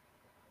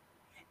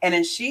 And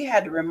then she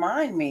had to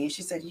remind me,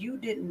 she said, you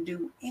didn't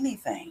do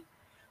anything.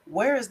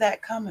 Where is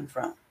that coming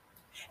from?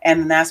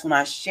 And that's when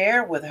I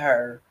shared with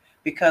her,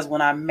 because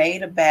when I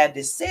made a bad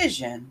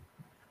decision,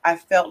 I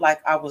felt like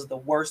I was the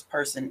worst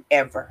person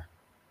ever.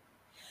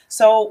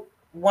 So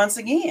once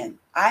again,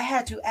 I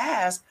had to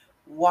ask,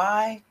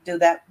 why do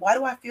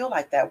I feel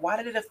like that? Why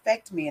did it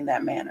affect me in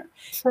that manner?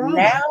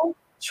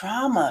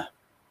 Trauma.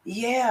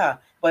 Yeah.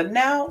 But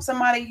now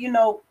somebody, you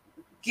know,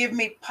 give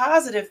me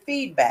positive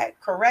feedback,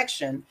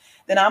 correction,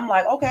 then I'm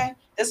like, okay,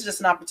 this is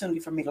just an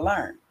opportunity for me to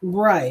learn.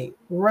 Right.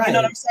 You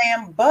know what I'm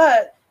saying?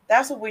 But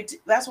that's what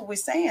we're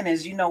saying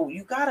is, you know,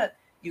 you gotta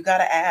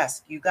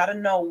ask, you gotta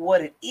know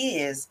what it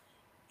is,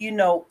 you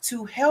know,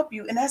 to help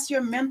you. And that's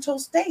your mental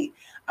state.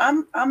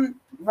 I'm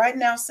right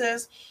now,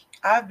 sis,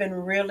 I've been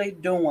really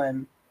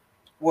doing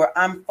where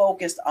I'm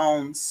focused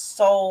on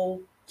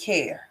soul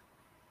care.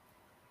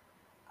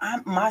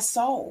 My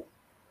soul,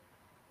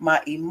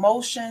 my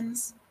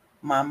emotions,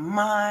 my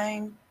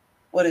mind.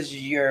 What's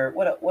your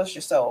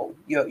soul?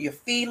 Your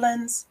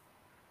feelings.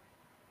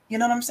 You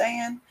know what I'm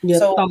saying? Your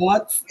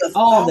thoughts,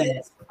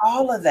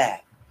 all of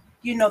that.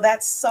 You know,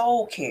 that's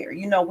soul care.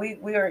 You know,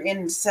 we are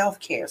in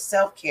self-care,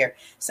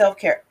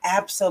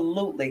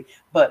 absolutely.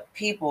 But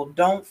people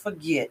don't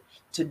forget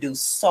to do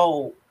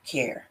soul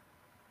care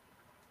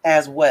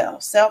as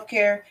well.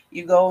 Self-care,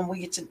 you go and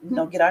we get to, you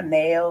know, get our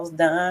nails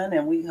done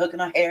and we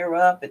hooking our hair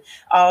up and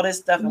all this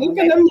stuff. Look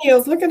at them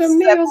nails. Look at them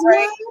nails.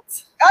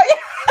 What? Oh,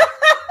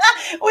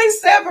 yeah. We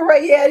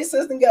separate. Yeah, your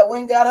sister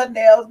went and got her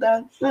nails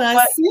done.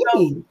 I see. You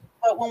know,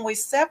 but when we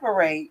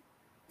separate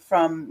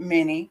from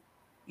many,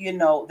 you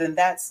know, then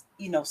that's,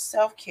 you know,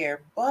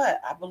 self-care.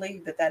 But I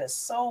believe that is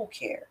soul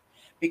care,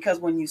 because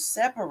when you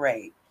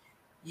separate,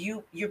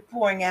 you're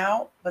pouring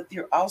out, but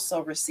you're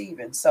also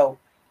receiving. So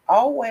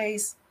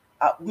always,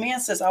 me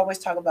and sis always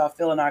talk about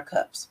filling our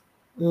cups,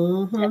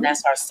 and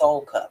that's our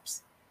soul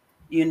cups.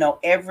 You know,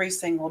 every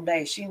single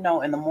day. She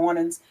know in the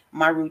mornings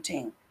my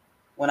routine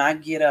when I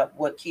get up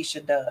what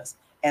Keisha does,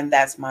 and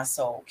that's my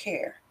soul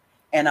care.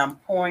 And I'm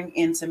pouring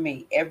into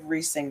me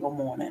every single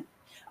morning.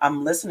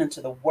 I'm listening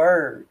to the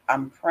word.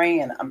 I'm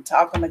praying. I'm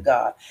talking to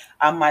God.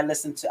 I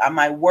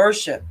might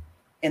worship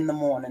in the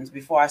mornings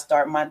before I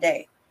start my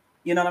day.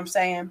 You know what I'm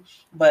saying?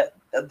 But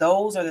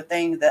those are the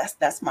things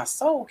that's my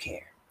soul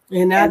care.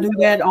 And I do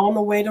that on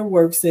the way to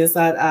work, sis.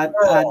 I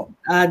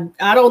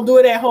don't do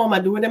it at home. I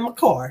do it in my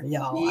car,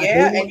 y'all.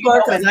 Yeah, I do it in my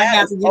car because I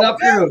got to get up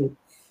early.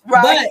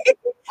 But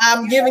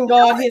I'm giving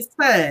God his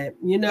time,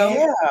 you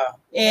know.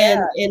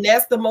 And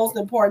that's the most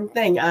important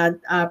thing.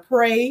 I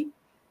pray,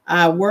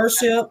 I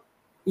worship,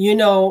 you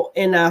know,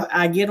 and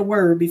I get a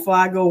word before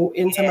I go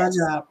into my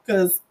job.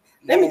 Because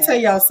let me tell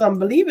y'all something,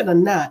 believe it or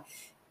not,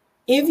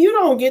 if you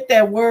don't get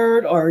that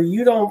word or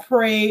you don't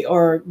pray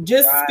or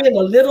just spend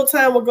a little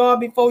time with God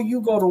before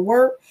you go to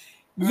work,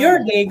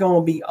 your day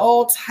gonna be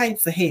all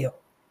types of hell.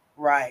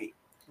 Right.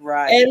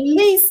 At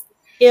least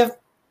if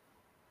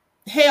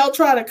hell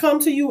try to come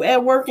to you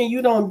at work and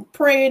you don't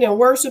pray and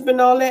worship and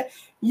all that,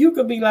 you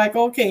could be like,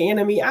 okay,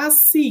 enemy, I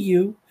see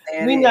you.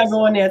 We're not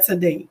going there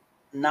today.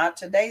 Not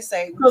today,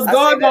 Satan. Because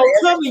God gonna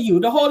cover you.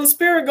 The Holy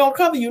Spirit gonna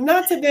cover you.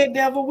 Not today,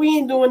 devil. We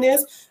ain't doing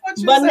this.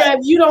 But now if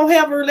you don't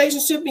have a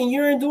relationship and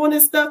you ain't doing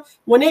this stuff,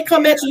 when they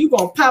come at you, you're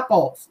gonna pop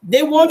off.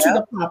 They want you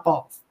to pop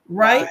off,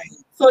 right?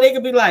 So they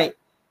could be like,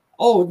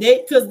 oh,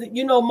 because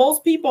you know,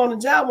 most people on the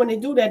job, when they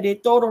do that, they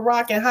throw the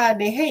rock and hide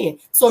their hand.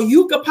 So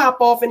you could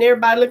pop off and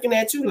everybody looking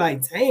at you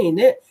like, dang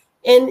it.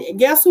 And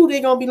guess who they're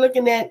gonna be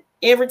looking at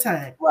every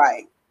time?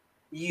 Right.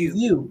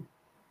 You.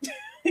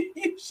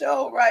 You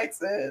sure right,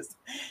 sis.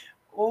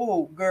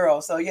 Oh,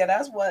 girl. So yeah,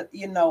 that's what,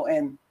 you know,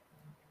 and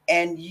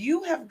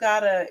you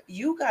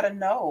gotta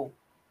know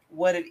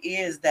what it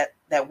is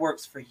that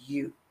works for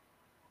you.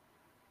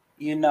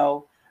 You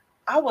know,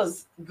 I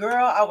was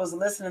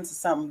listening to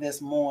something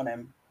this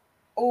morning.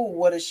 Oh,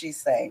 what did she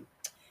say?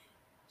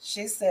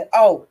 She said,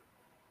 oh,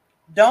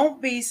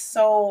 don't be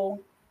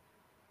so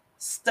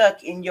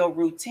stuck in your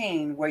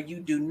routine where you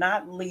do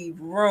not leave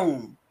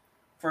room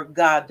for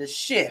God to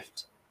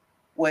shift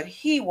what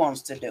he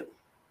wants to do.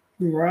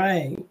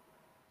 Right.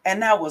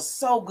 And that was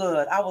so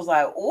good. I was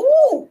like,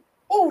 ooh,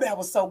 that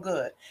was so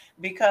good.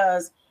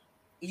 Because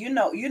you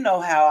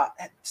know how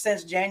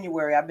since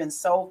January, I've been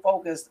so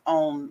focused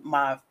on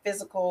my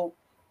physical,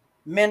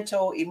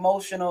 mental,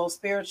 emotional,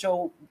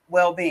 spiritual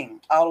well-being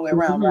all the way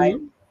around, right?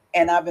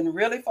 And I've been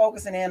really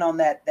focusing in on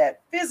that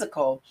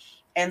physical.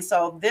 And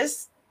so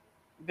this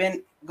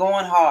been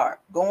going hard,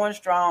 going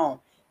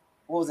strong.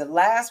 What was it,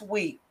 last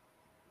week?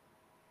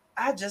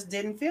 I just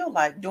didn't feel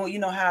like doing, you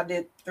know how I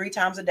did 3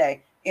 times a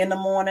day, in the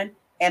morning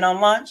and on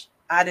lunch.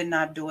 I did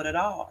not do it at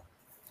all.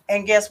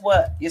 And guess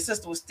what? Your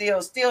sister was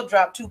still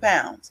dropped 2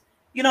 pounds.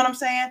 You know what I'm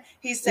saying?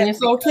 He said,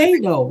 it's okay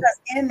though. Because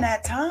in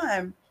that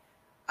time,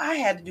 I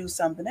had to do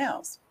something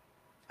else.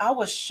 I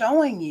was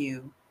showing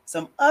you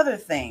some other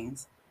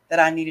things that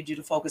I needed you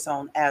to focus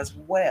on as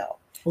well.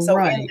 So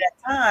in that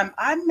time,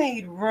 I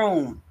made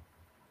room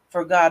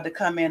for God to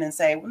come in and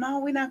say, well, no,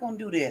 we're not going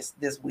to do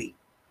this week.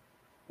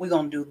 We're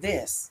going to do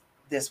this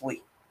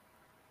week.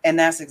 And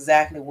that's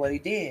exactly what he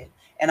did.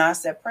 And I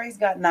said, praise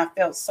God. And I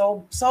felt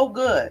so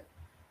good.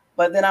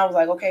 But then I was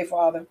like, okay,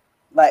 Father,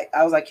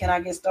 I was like, can I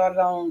get started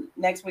on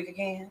next week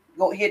again?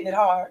 Go hitting it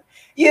hard,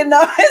 you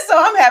know? So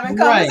I'm having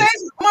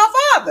conversations with my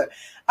Father.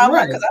 I'm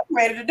like, because I'm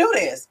ready to do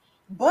this.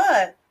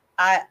 But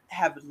I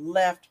have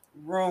left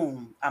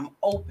room. I'm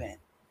open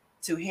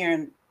to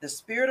hearing the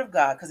Spirit of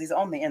God because he's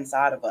on the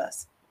inside of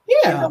us.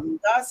 Yeah. And when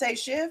God say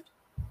shift,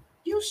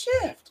 you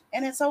shift.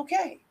 And it's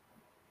okay.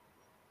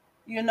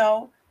 You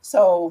know?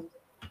 So,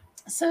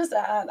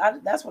 sister,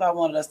 that's what I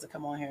wanted us to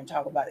come on here and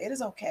talk about. It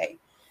is okay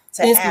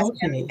to ask.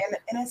 Okay.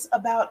 And it's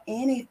about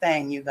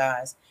anything, you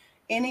guys.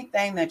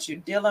 Anything that you're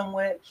dealing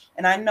with.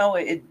 And I know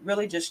it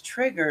really just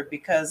triggered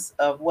because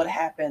of what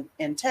happened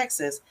in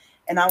Texas.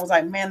 And I was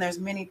like, man, there's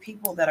many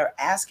people that are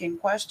asking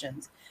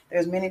questions.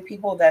 There's many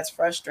people that's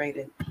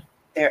frustrated.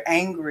 They're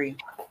angry,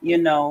 you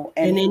know.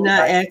 And they're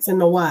not asking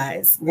the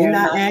whys. They're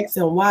not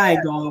asking why,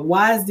 God.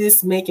 Why is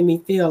this making me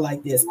feel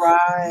like this?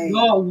 Right.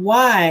 God,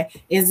 why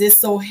is this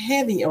so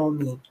heavy on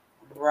me?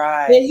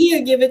 Right. And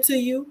he'll give it to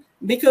you.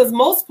 Because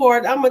most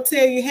part, I'm going to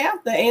tell you,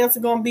 half the answer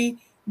going to be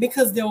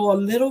because they were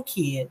little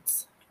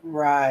kids.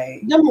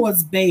 Right. Them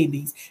was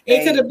babies.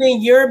 It could have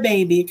been your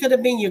baby. It could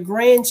have been your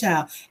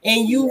grandchild.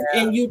 And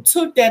you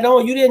took that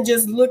on. You didn't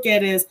just look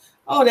at it as,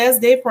 oh, that's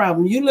their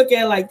problem. You look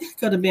at it like, that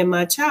could have been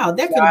my child.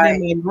 That could have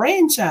been my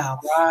grandchild.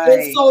 Right.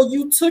 And so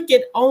you took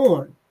it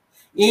on.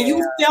 And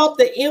you felt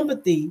the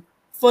empathy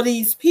for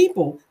these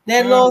people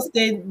that lost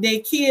their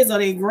kids or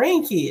their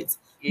grandkids.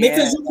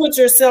 Because you put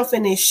yourself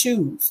in their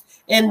shoes.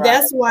 And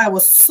that's why it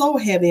was so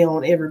heavy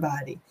on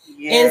everybody.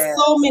 And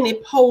so many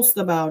posts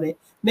about it.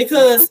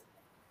 Because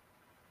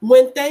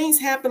when things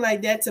happen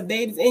like that to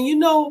babies, and you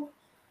know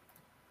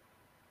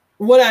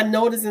what I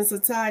notice in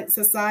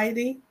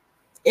society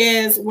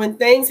is when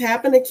things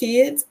happen to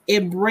kids,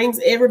 it brings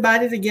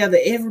everybody together.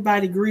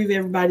 Everybody grieve,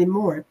 everybody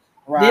mourn.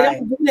 Right. They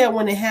don't do that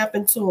when it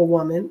happened to a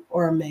woman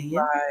or a man.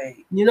 Right.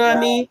 You know what I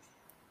mean?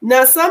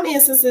 Now, some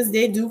instances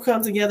they do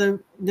come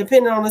together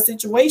depending on the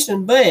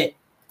situation, but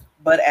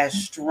as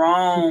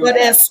strong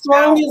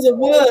as it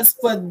was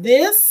for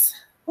this,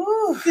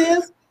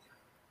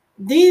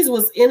 these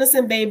was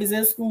innocent babies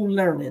in school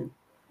learning.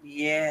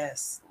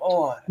 Yes,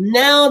 Lord.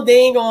 Now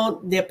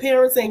their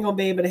parents ain't gonna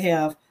be able to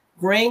have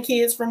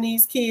grandkids from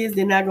these kids.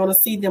 They're not gonna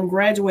see them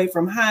graduate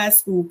from high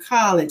school,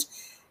 college,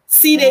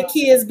 see their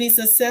kids be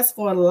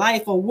successful in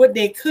life or what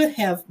they could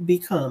have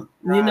become,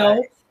 you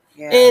know?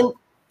 Yeah. And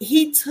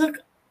he took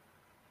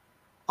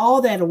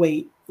all that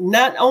away,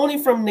 not only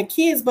from the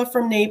kids, but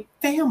from their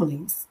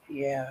families.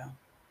 Yeah.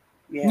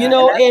 You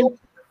know,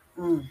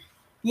 and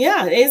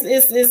yeah,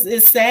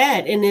 it's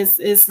sad, and it's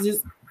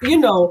just, you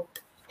know,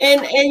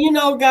 and you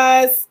know,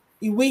 guys,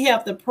 we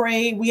have to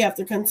pray. We have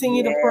to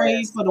continue to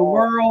pray for the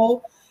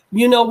world.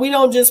 You know, we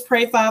don't just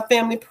pray for our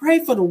family.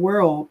 Pray for the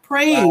world.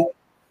 Pray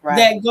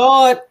that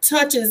God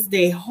touches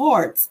their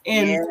hearts,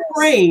 and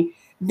pray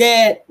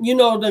that, you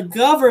know, the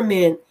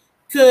government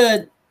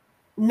could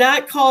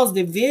not cause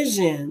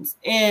divisions,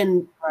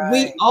 and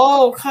we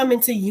all come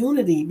into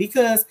unity,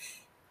 because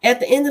at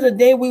the end of the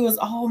day, we was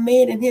all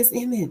made in his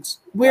image.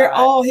 We're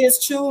all his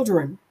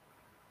children.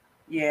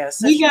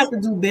 Yes. We got to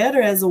do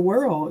better as a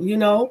world, you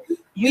know.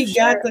 We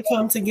got to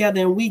come together,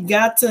 and we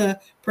got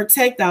to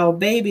protect our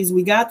babies.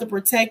 We got to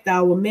protect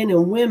our men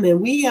and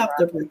women. We have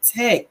to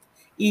protect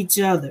each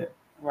other.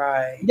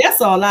 Right.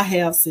 That's all I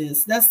have,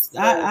 sis.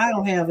 I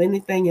don't have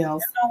anything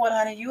else. You know what,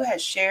 honey? You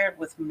had shared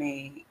with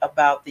me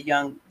about the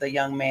young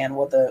man,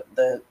 well,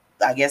 the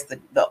I guess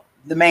the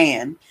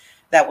man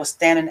that was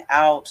standing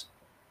out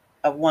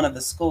of one of the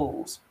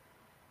schools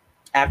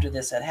after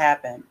this had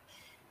happened.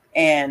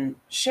 And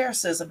share,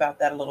 sis, about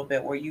that a little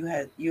bit, where you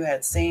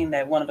had seen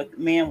that one of the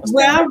men was.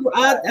 Well,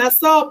 I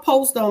saw a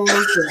post on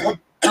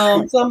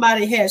LinkedIn.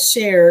 Somebody had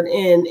shared,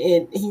 and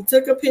he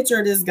took a picture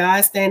of this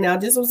guy standing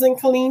out. This was in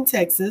Killeen,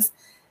 Texas,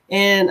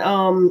 and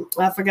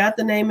I forgot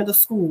the name of the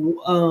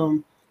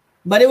school,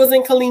 but it was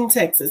in Killeen,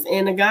 Texas,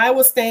 and the guy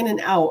was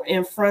standing out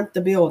in front of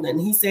the building.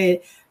 He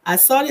said, "I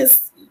saw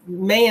this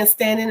man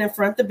standing in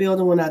front of the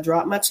building when I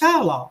dropped my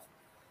child off.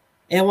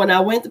 And when I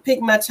went to pick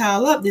my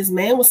child up, this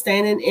man was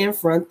standing in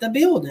front of the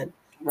building."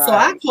 Right. So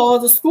I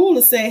called the school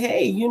to say,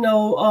 "Hey, you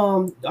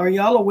know, are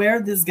y'all aware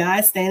of this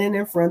guy standing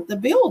in front of the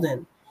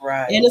building?"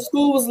 Right. And the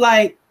school was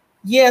like,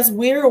 "Yes,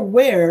 we're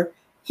aware.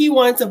 He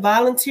wanted to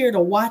volunteer to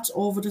watch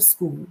over the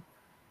school."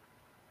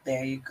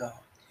 There you go.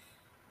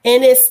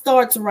 And it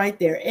starts right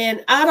there.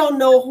 And I don't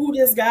know who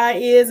this guy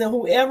is, and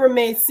whoever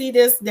may see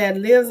this that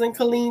lives in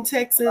Killeen,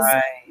 Texas,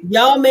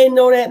 y'all may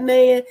know that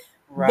man.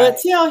 Right. But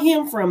tell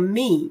him from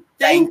me,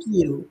 thank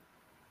you.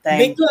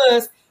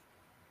 Because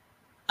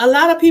a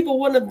lot of people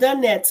wouldn't have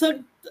done that. Took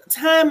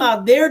time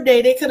out their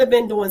day. They could have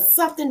been doing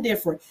something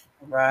different.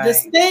 Right. To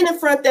stand in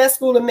front of that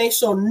school and make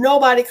sure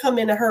nobody come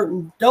in and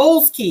hurting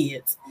those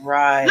kids.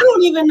 Right. I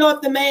don't even know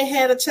if the man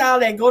had a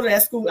child that go to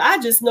that school. I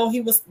just know he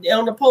was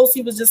on the post.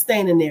 He was just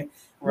standing there.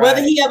 Right.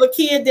 Whether he have a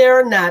kid there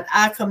or not,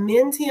 I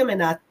commend him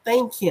and I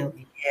thank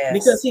him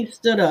because he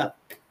stood up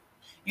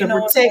to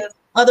protect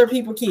other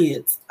people's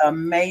kids.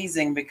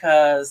 Amazing,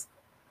 because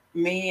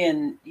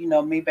me,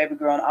 baby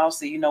girl, and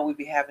Aussie, we'd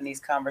be having these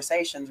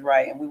conversations,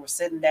 right? And we were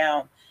sitting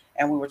down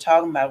and we were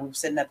talking about it. We were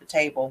sitting at the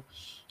table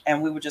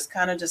and we were just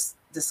kind of just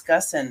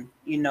discussing,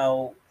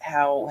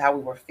 how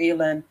we were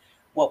feeling,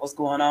 what was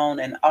going on.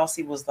 And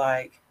Aussie was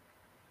like,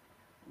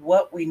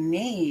 what we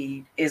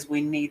need is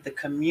the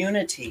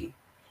community.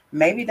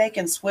 Maybe they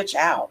can switch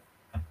out,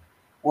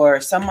 where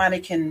somebody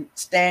can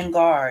stand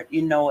guard,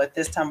 at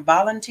this time,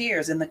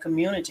 volunteers in the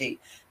community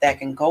that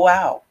can go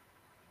out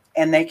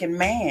and they can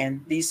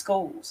man these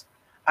schools.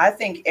 I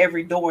think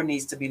every door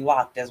needs to be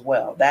locked as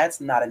well. That's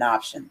not an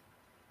option.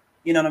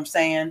 You know what I'm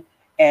saying?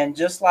 And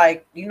just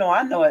like,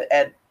 I know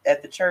at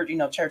the church,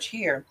 church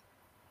here,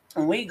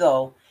 when we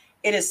go,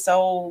 it is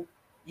so,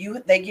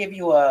 they give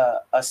you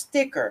a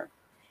sticker,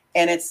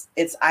 and it's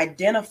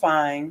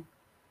identifying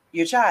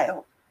your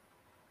child.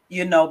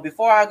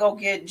 Before I go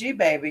get G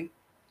baby,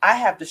 I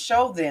have to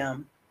show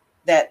them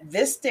that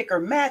this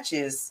sticker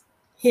matches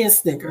his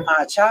sticker,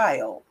 my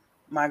child,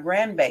 my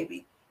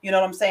grandbaby. You know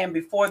what I'm saying?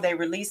 Before they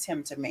release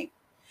him to me.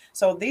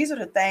 So these are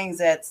the things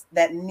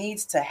that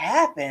needs to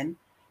happen,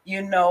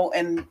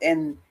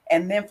 and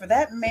then for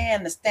that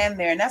man to stand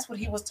there, and that's what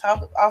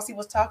Aussie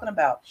was talking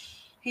about.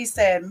 He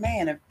said,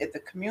 man, if the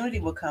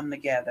community will come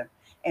together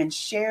and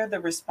share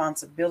the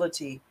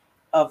responsibility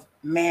of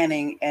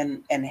manning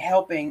and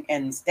helping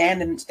and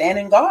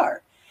standing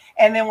guard.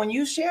 And then when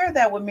you shared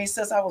that with me,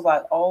 sis, I was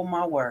like, oh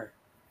my word.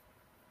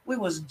 We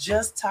was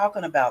just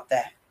talking about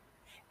that.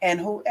 And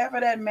whoever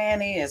that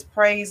man is,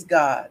 praise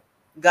God.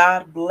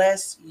 God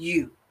bless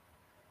you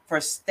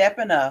for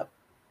stepping up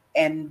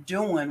and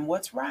doing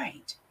what's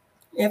right.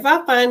 If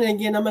I find it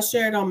again, I'm going to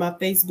share it on my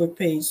Facebook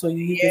page so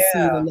you can see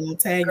it and I'll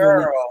tag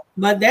you.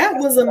 But that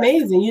was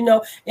amazing,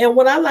 And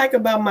what I like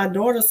about my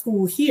daughter's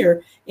school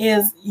here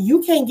is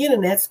you can't get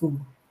in that school.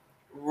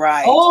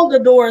 Right. All the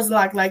doors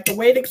locked. Like the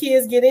way the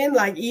kids get in,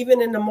 like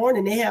even in the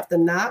morning, they have to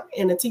knock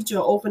and the teacher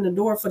will open the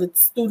door for the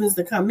students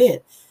to come in.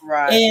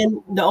 Right.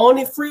 And the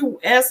only free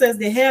access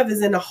they have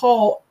is in the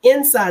hall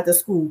inside the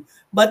school.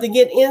 But to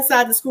get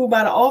inside the school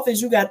by the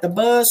office, you got the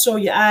buzz, show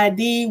your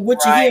ID,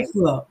 what you here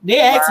for. They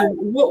ask you,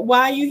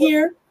 why are you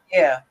here?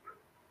 Yeah.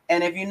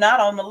 And if you're not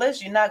on the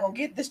list, you're not going to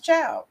get this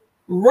child.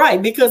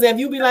 Right, because if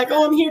you be like,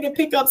 oh, I'm here to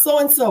pick up so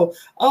and so.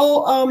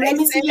 Oh, let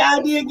me see your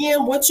ID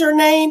again. What's your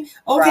name?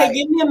 Okay,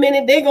 give me a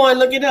minute. They're going to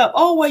look it up.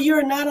 Oh, well,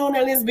 you're not on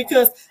that list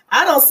because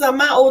I don't send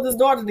my oldest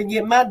daughter to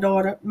get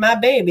my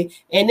baby,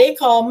 and they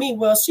call me.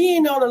 Well, she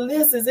ain't on the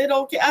list. Is it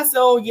okay? I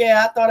said, oh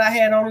yeah, I thought I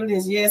had on the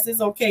list. Yes,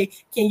 it's okay.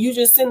 Can you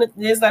just send it?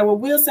 It's like, well,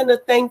 we'll send a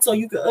thing so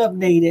you can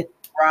update it.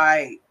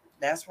 Right,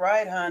 that's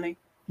right, honey.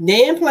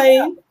 They ain't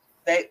playing.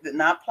 They're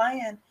not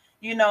playing.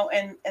 You know,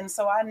 and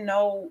so I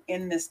know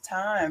in this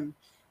time,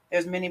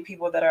 there's many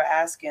people that are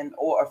asking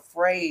or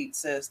afraid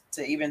to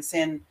even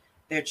send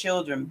their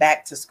children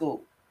back to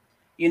school,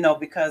 you know,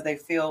 because they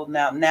feel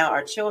now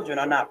our children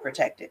are not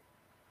protected.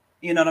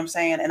 You know what I'm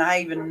saying? And I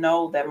even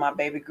know that my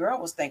baby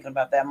girl was thinking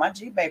about that. My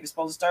G baby's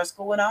supposed to start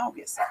school in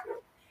August.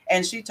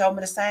 And she told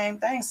me the same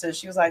thing. So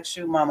she was like,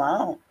 shoot,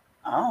 Mama,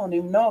 I don't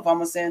even know if I'm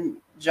going to send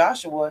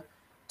Joshua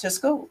to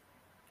school.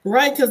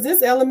 Right, because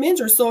this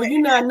elementary, so you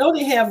know, I know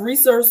they have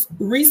resource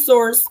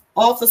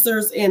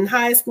officers in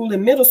high school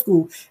and middle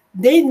school.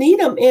 They need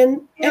them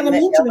in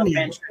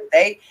elementary.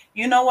 They,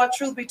 you know what,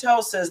 truth be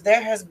told, says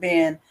there has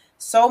been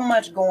so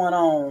much going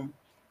on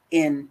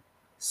in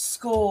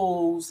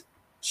schools,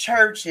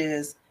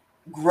 churches,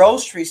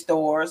 grocery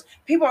stores.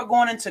 People are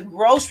going into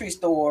grocery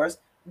stores,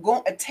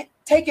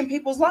 taking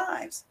people's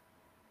lives.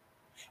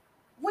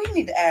 We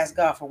need to ask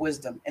God for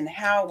wisdom and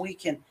how we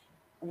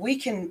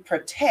can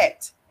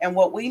protect and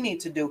what we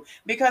need to do.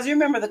 Because you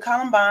remember the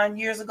Columbine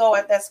years ago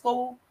at that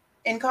school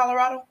in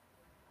Colorado?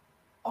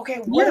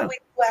 Okay, what did we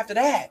do after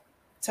that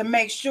to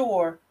make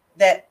sure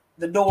that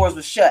the doors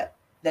were shut,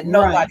 that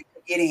nobody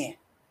could get in?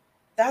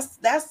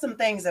 That's some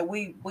things that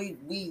we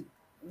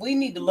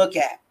need to look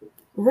at.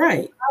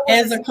 Right.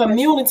 As a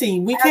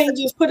community, we can't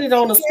just put it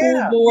on the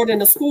school board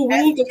and the school.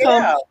 We need to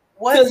come,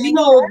 because you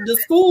know the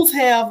schools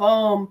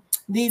have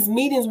these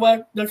meetings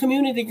where the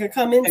community can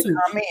come into.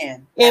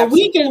 And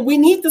we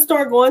need to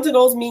start going to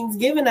those meetings,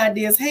 giving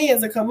ideas. Hey,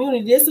 as a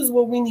community, this is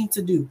what we need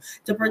to do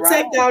to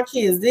protect our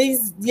kids.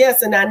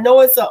 And I know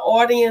it's an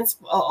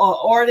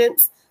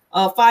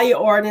fire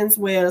ordinance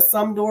where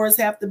some doors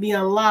have to be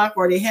unlocked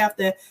or they have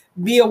to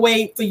be a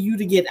way for you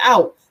to get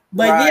out.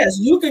 But yes,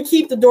 you can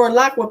keep the door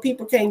locked where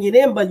people can't get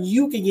in, but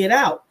you can get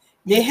out.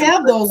 They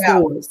have those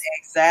doors.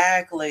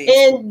 Exactly.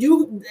 And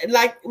you,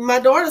 like my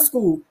daughter's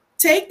school,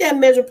 take that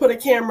measure, put a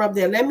camera up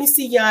there. Let me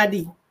see your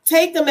ID.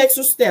 Take them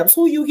extra steps.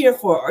 Who you here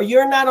for? Or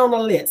you're not on the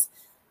list.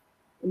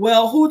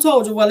 Well, who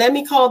told you? Well, let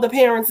me call the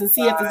parents and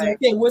see if it's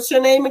okay. What's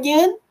your name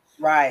again?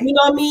 Right. You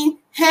know what I mean?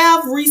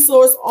 Have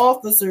resource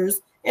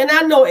officers. And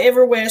I know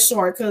everywhere is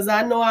short because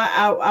I know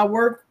I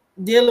work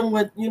dealing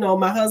with, you know,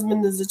 my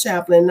husband is a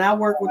chaplain and I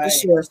work with the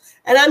sheriffs.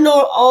 And I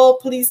know all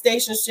police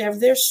station sheriffs,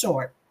 they're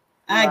short.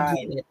 I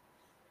get it.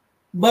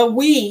 But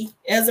we,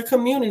 as a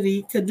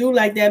community, could do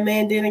like that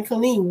man did in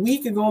Killeen. We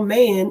could go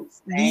man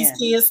these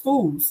kids'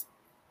 schools.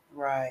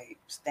 Right.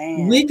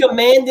 We could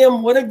man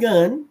them with a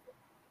gun.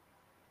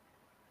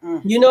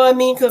 You know what I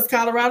mean? Because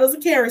Colorado's a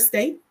carry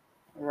state.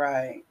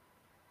 Right.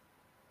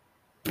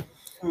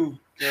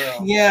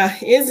 Yeah,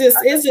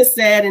 it's just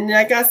sad. And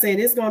like I said,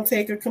 it's gonna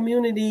take a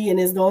community and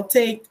it's gonna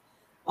take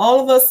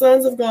all of us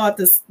sons of God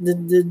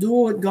to do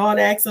what God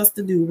asks us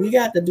to do. We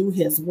got to do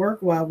his work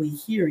while we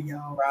here,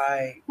 y'all.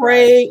 Right.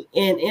 Pray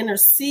and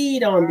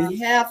intercede on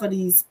behalf of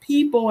these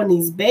people and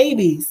these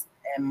babies.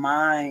 And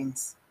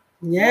minds.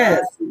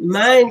 Yes,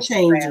 mind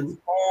changing.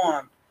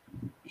 Transformed.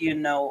 You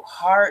know,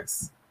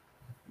 hearts,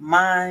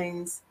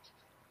 minds,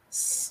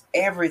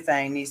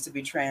 everything needs to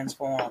be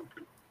transformed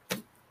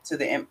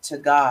to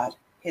God,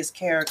 his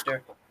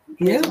character,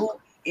 who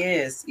he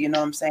is, you know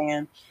what I'm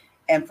saying?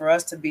 And for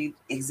us to be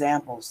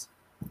examples,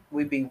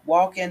 we be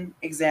walking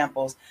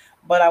examples.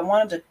 But I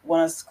want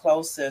us to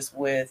close this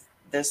with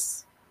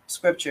this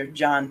scripture,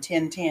 John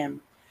 10:10,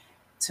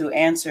 to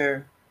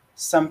answer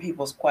some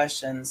people's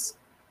questions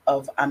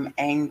of I'm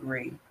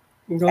angry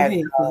at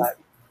God.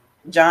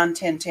 John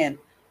 10:10,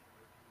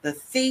 the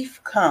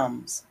thief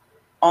comes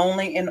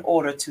only in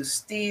order to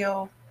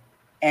steal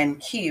and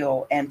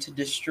kill and to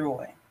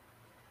destroy.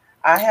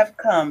 I have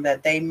come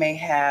that they may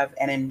have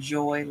and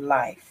enjoy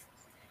life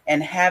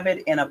and have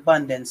it in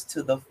abundance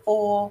to the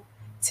full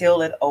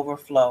till it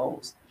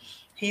overflows.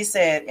 He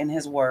said in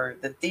his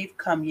word, the thief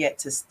come yet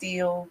to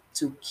steal,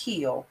 to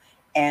kill,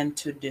 and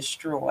to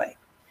destroy.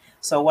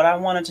 So what I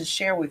wanted to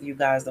share with you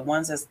guys, the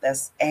ones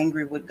that's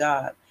angry with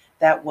God,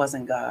 that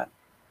wasn't God.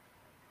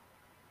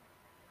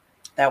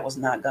 That was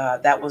not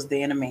God. That was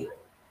the enemy.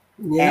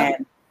 Yeah.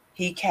 And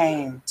he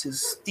came to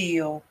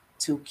steal,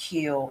 to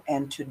kill,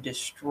 and to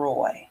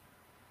destroy.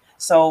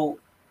 So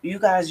you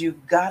guys,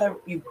 you've gotta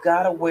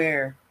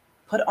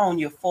put on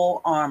your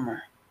full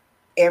armor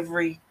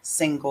every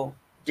single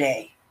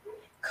day.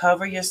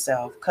 Cover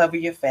yourself, cover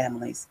your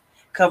families,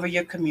 cover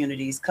your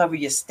communities, cover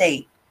your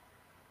state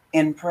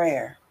in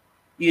prayer.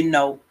 You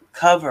know,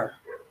 cover.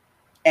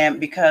 And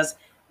because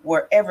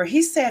wherever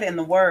he said in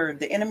the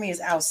word, the enemy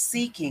is out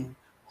seeking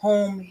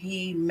whom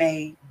he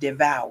may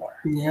devour.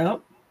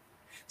 Yep.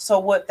 So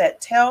what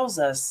that tells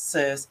us,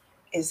 sis,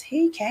 is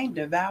he can't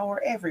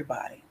devour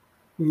everybody.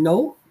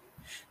 Nope.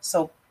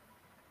 So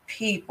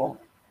people,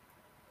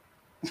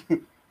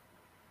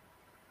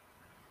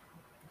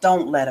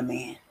 don't let him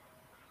in.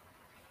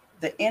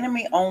 The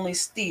enemy only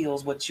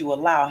steals what you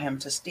allow him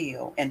to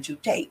steal and to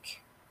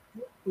take.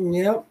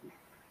 Yep.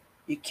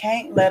 You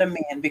can't let him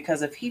in,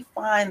 because if he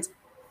finds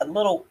a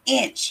little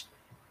inch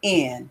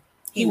in,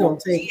 he will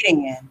get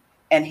in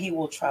and he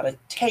will try to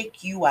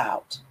take you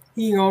out.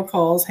 He's going to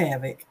cause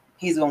havoc.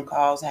 He's going to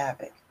cause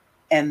havoc.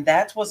 And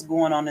that's what's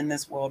going on in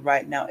this world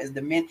right now, is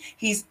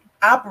he's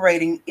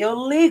operating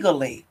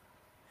illegally,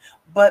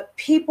 but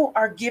people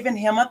are giving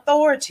him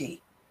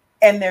authority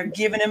and they're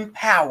giving him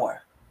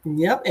power.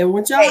 Yep. And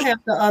what y'all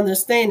have to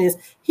understand is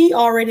he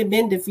already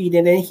been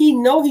defeated, and he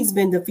know he's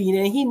been defeated,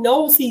 and he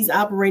knows he's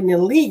operating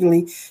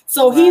illegally.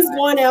 So he's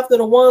going after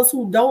the ones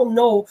who don't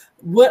know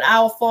what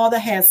our Father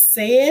has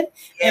said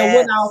and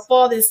what our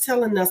Father is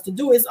telling us to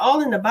do. It's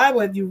all in the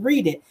Bible if you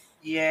read it.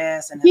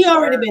 Yes. And he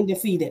already been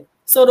defeated.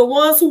 So the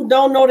ones who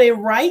don't know their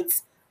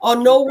rights or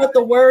know what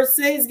the word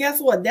says, guess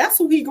what? That's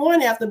who he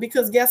going after,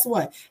 because guess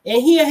what? And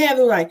he'll have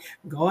it like,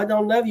 God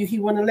don't love you. He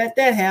wouldn't let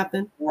that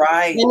happen.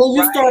 Right. And then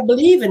you start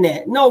believing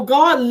that. No,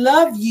 God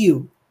love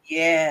you.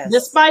 Yes.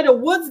 Despite of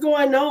what's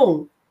going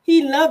on,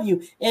 he love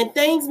you. And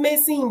things may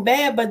seem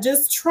bad, but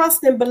just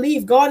trust and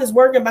believe God is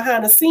working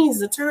behind the scenes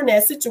to turn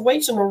that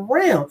situation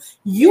around.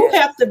 You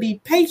have to be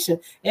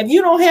patient. If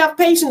you don't have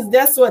patience,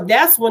 that's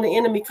when the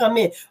enemy come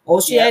in. Oh,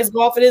 she asked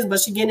God for this,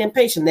 but she getting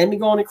impatient. Let me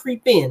go on and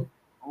creep in.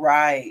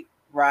 Right.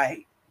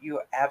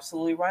 You're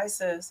absolutely right,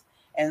 sis.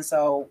 And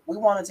so we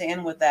wanted to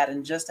end with that.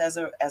 And just as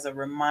a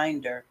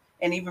reminder,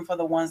 and even for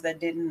the ones that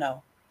didn't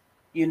know,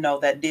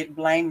 that did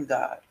blame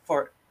God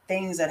for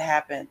things that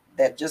happened,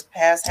 that just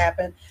past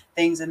happened,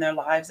 things in their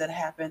lives that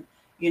happened,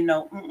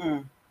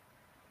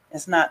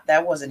 it's not,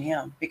 that wasn't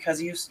him,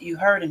 because you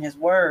heard in his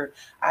word,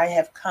 I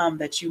have come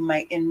that you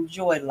may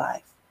enjoy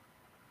life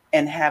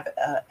and have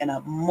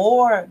a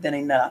more than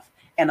enough,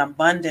 an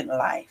abundant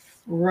life.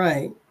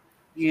 Right.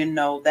 He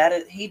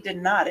did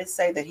not, it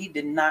say that he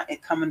did not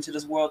come into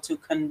this world to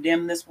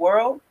condemn this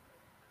world,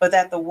 but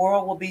that the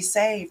world will be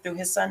saved through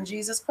his son,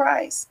 Jesus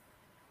Christ.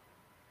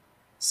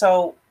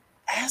 So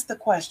ask the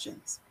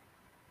questions,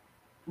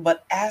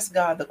 but ask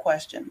God the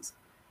questions.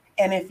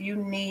 And if you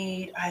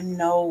need, I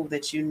know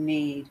that you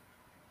need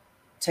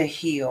to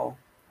heal.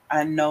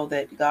 I know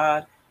that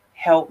God,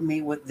 help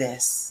me with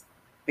this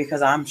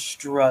because I'm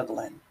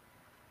struggling.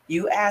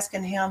 You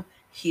asking him,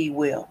 he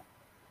will.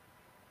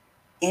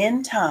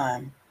 In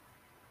time,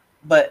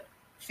 but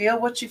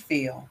feel what you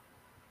feel,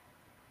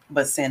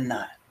 but sin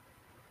not.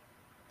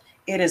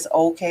 It is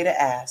okay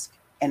to ask,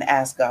 and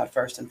ask God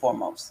first and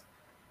foremost.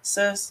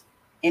 Sis,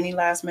 any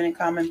last minute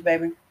comments,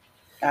 baby?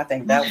 I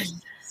think that was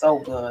so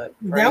good.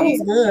 That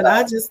was good.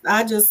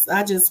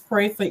 I just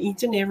pray for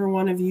each and every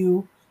one of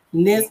you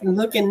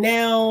looking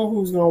now,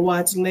 who's going to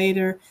watch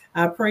later.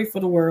 I pray for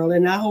the world,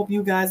 and I hope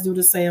you guys do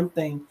the same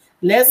thing.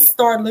 Let's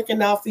start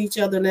looking out for each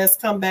other. Let's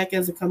come back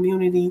as a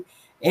community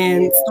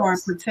and start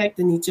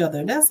protecting each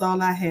other. That's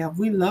all I have.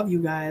 We love you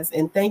guys,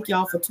 and thank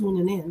y'all for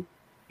tuning in.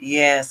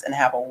 Yes, and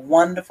have a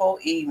wonderful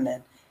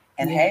evening.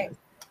 And hey,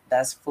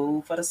 that's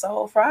Food for the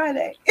Soul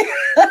Friday.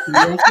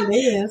 Yes, it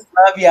is.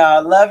 Love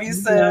y'all. Love you,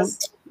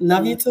 sis.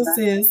 Love you too,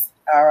 sis.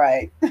 All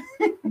right.